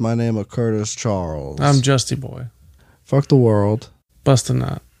Podcast. My name is Curtis Charles. I'm Justy Boy. Fuck the world. Bust a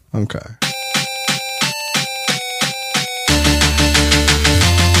nut. Okay.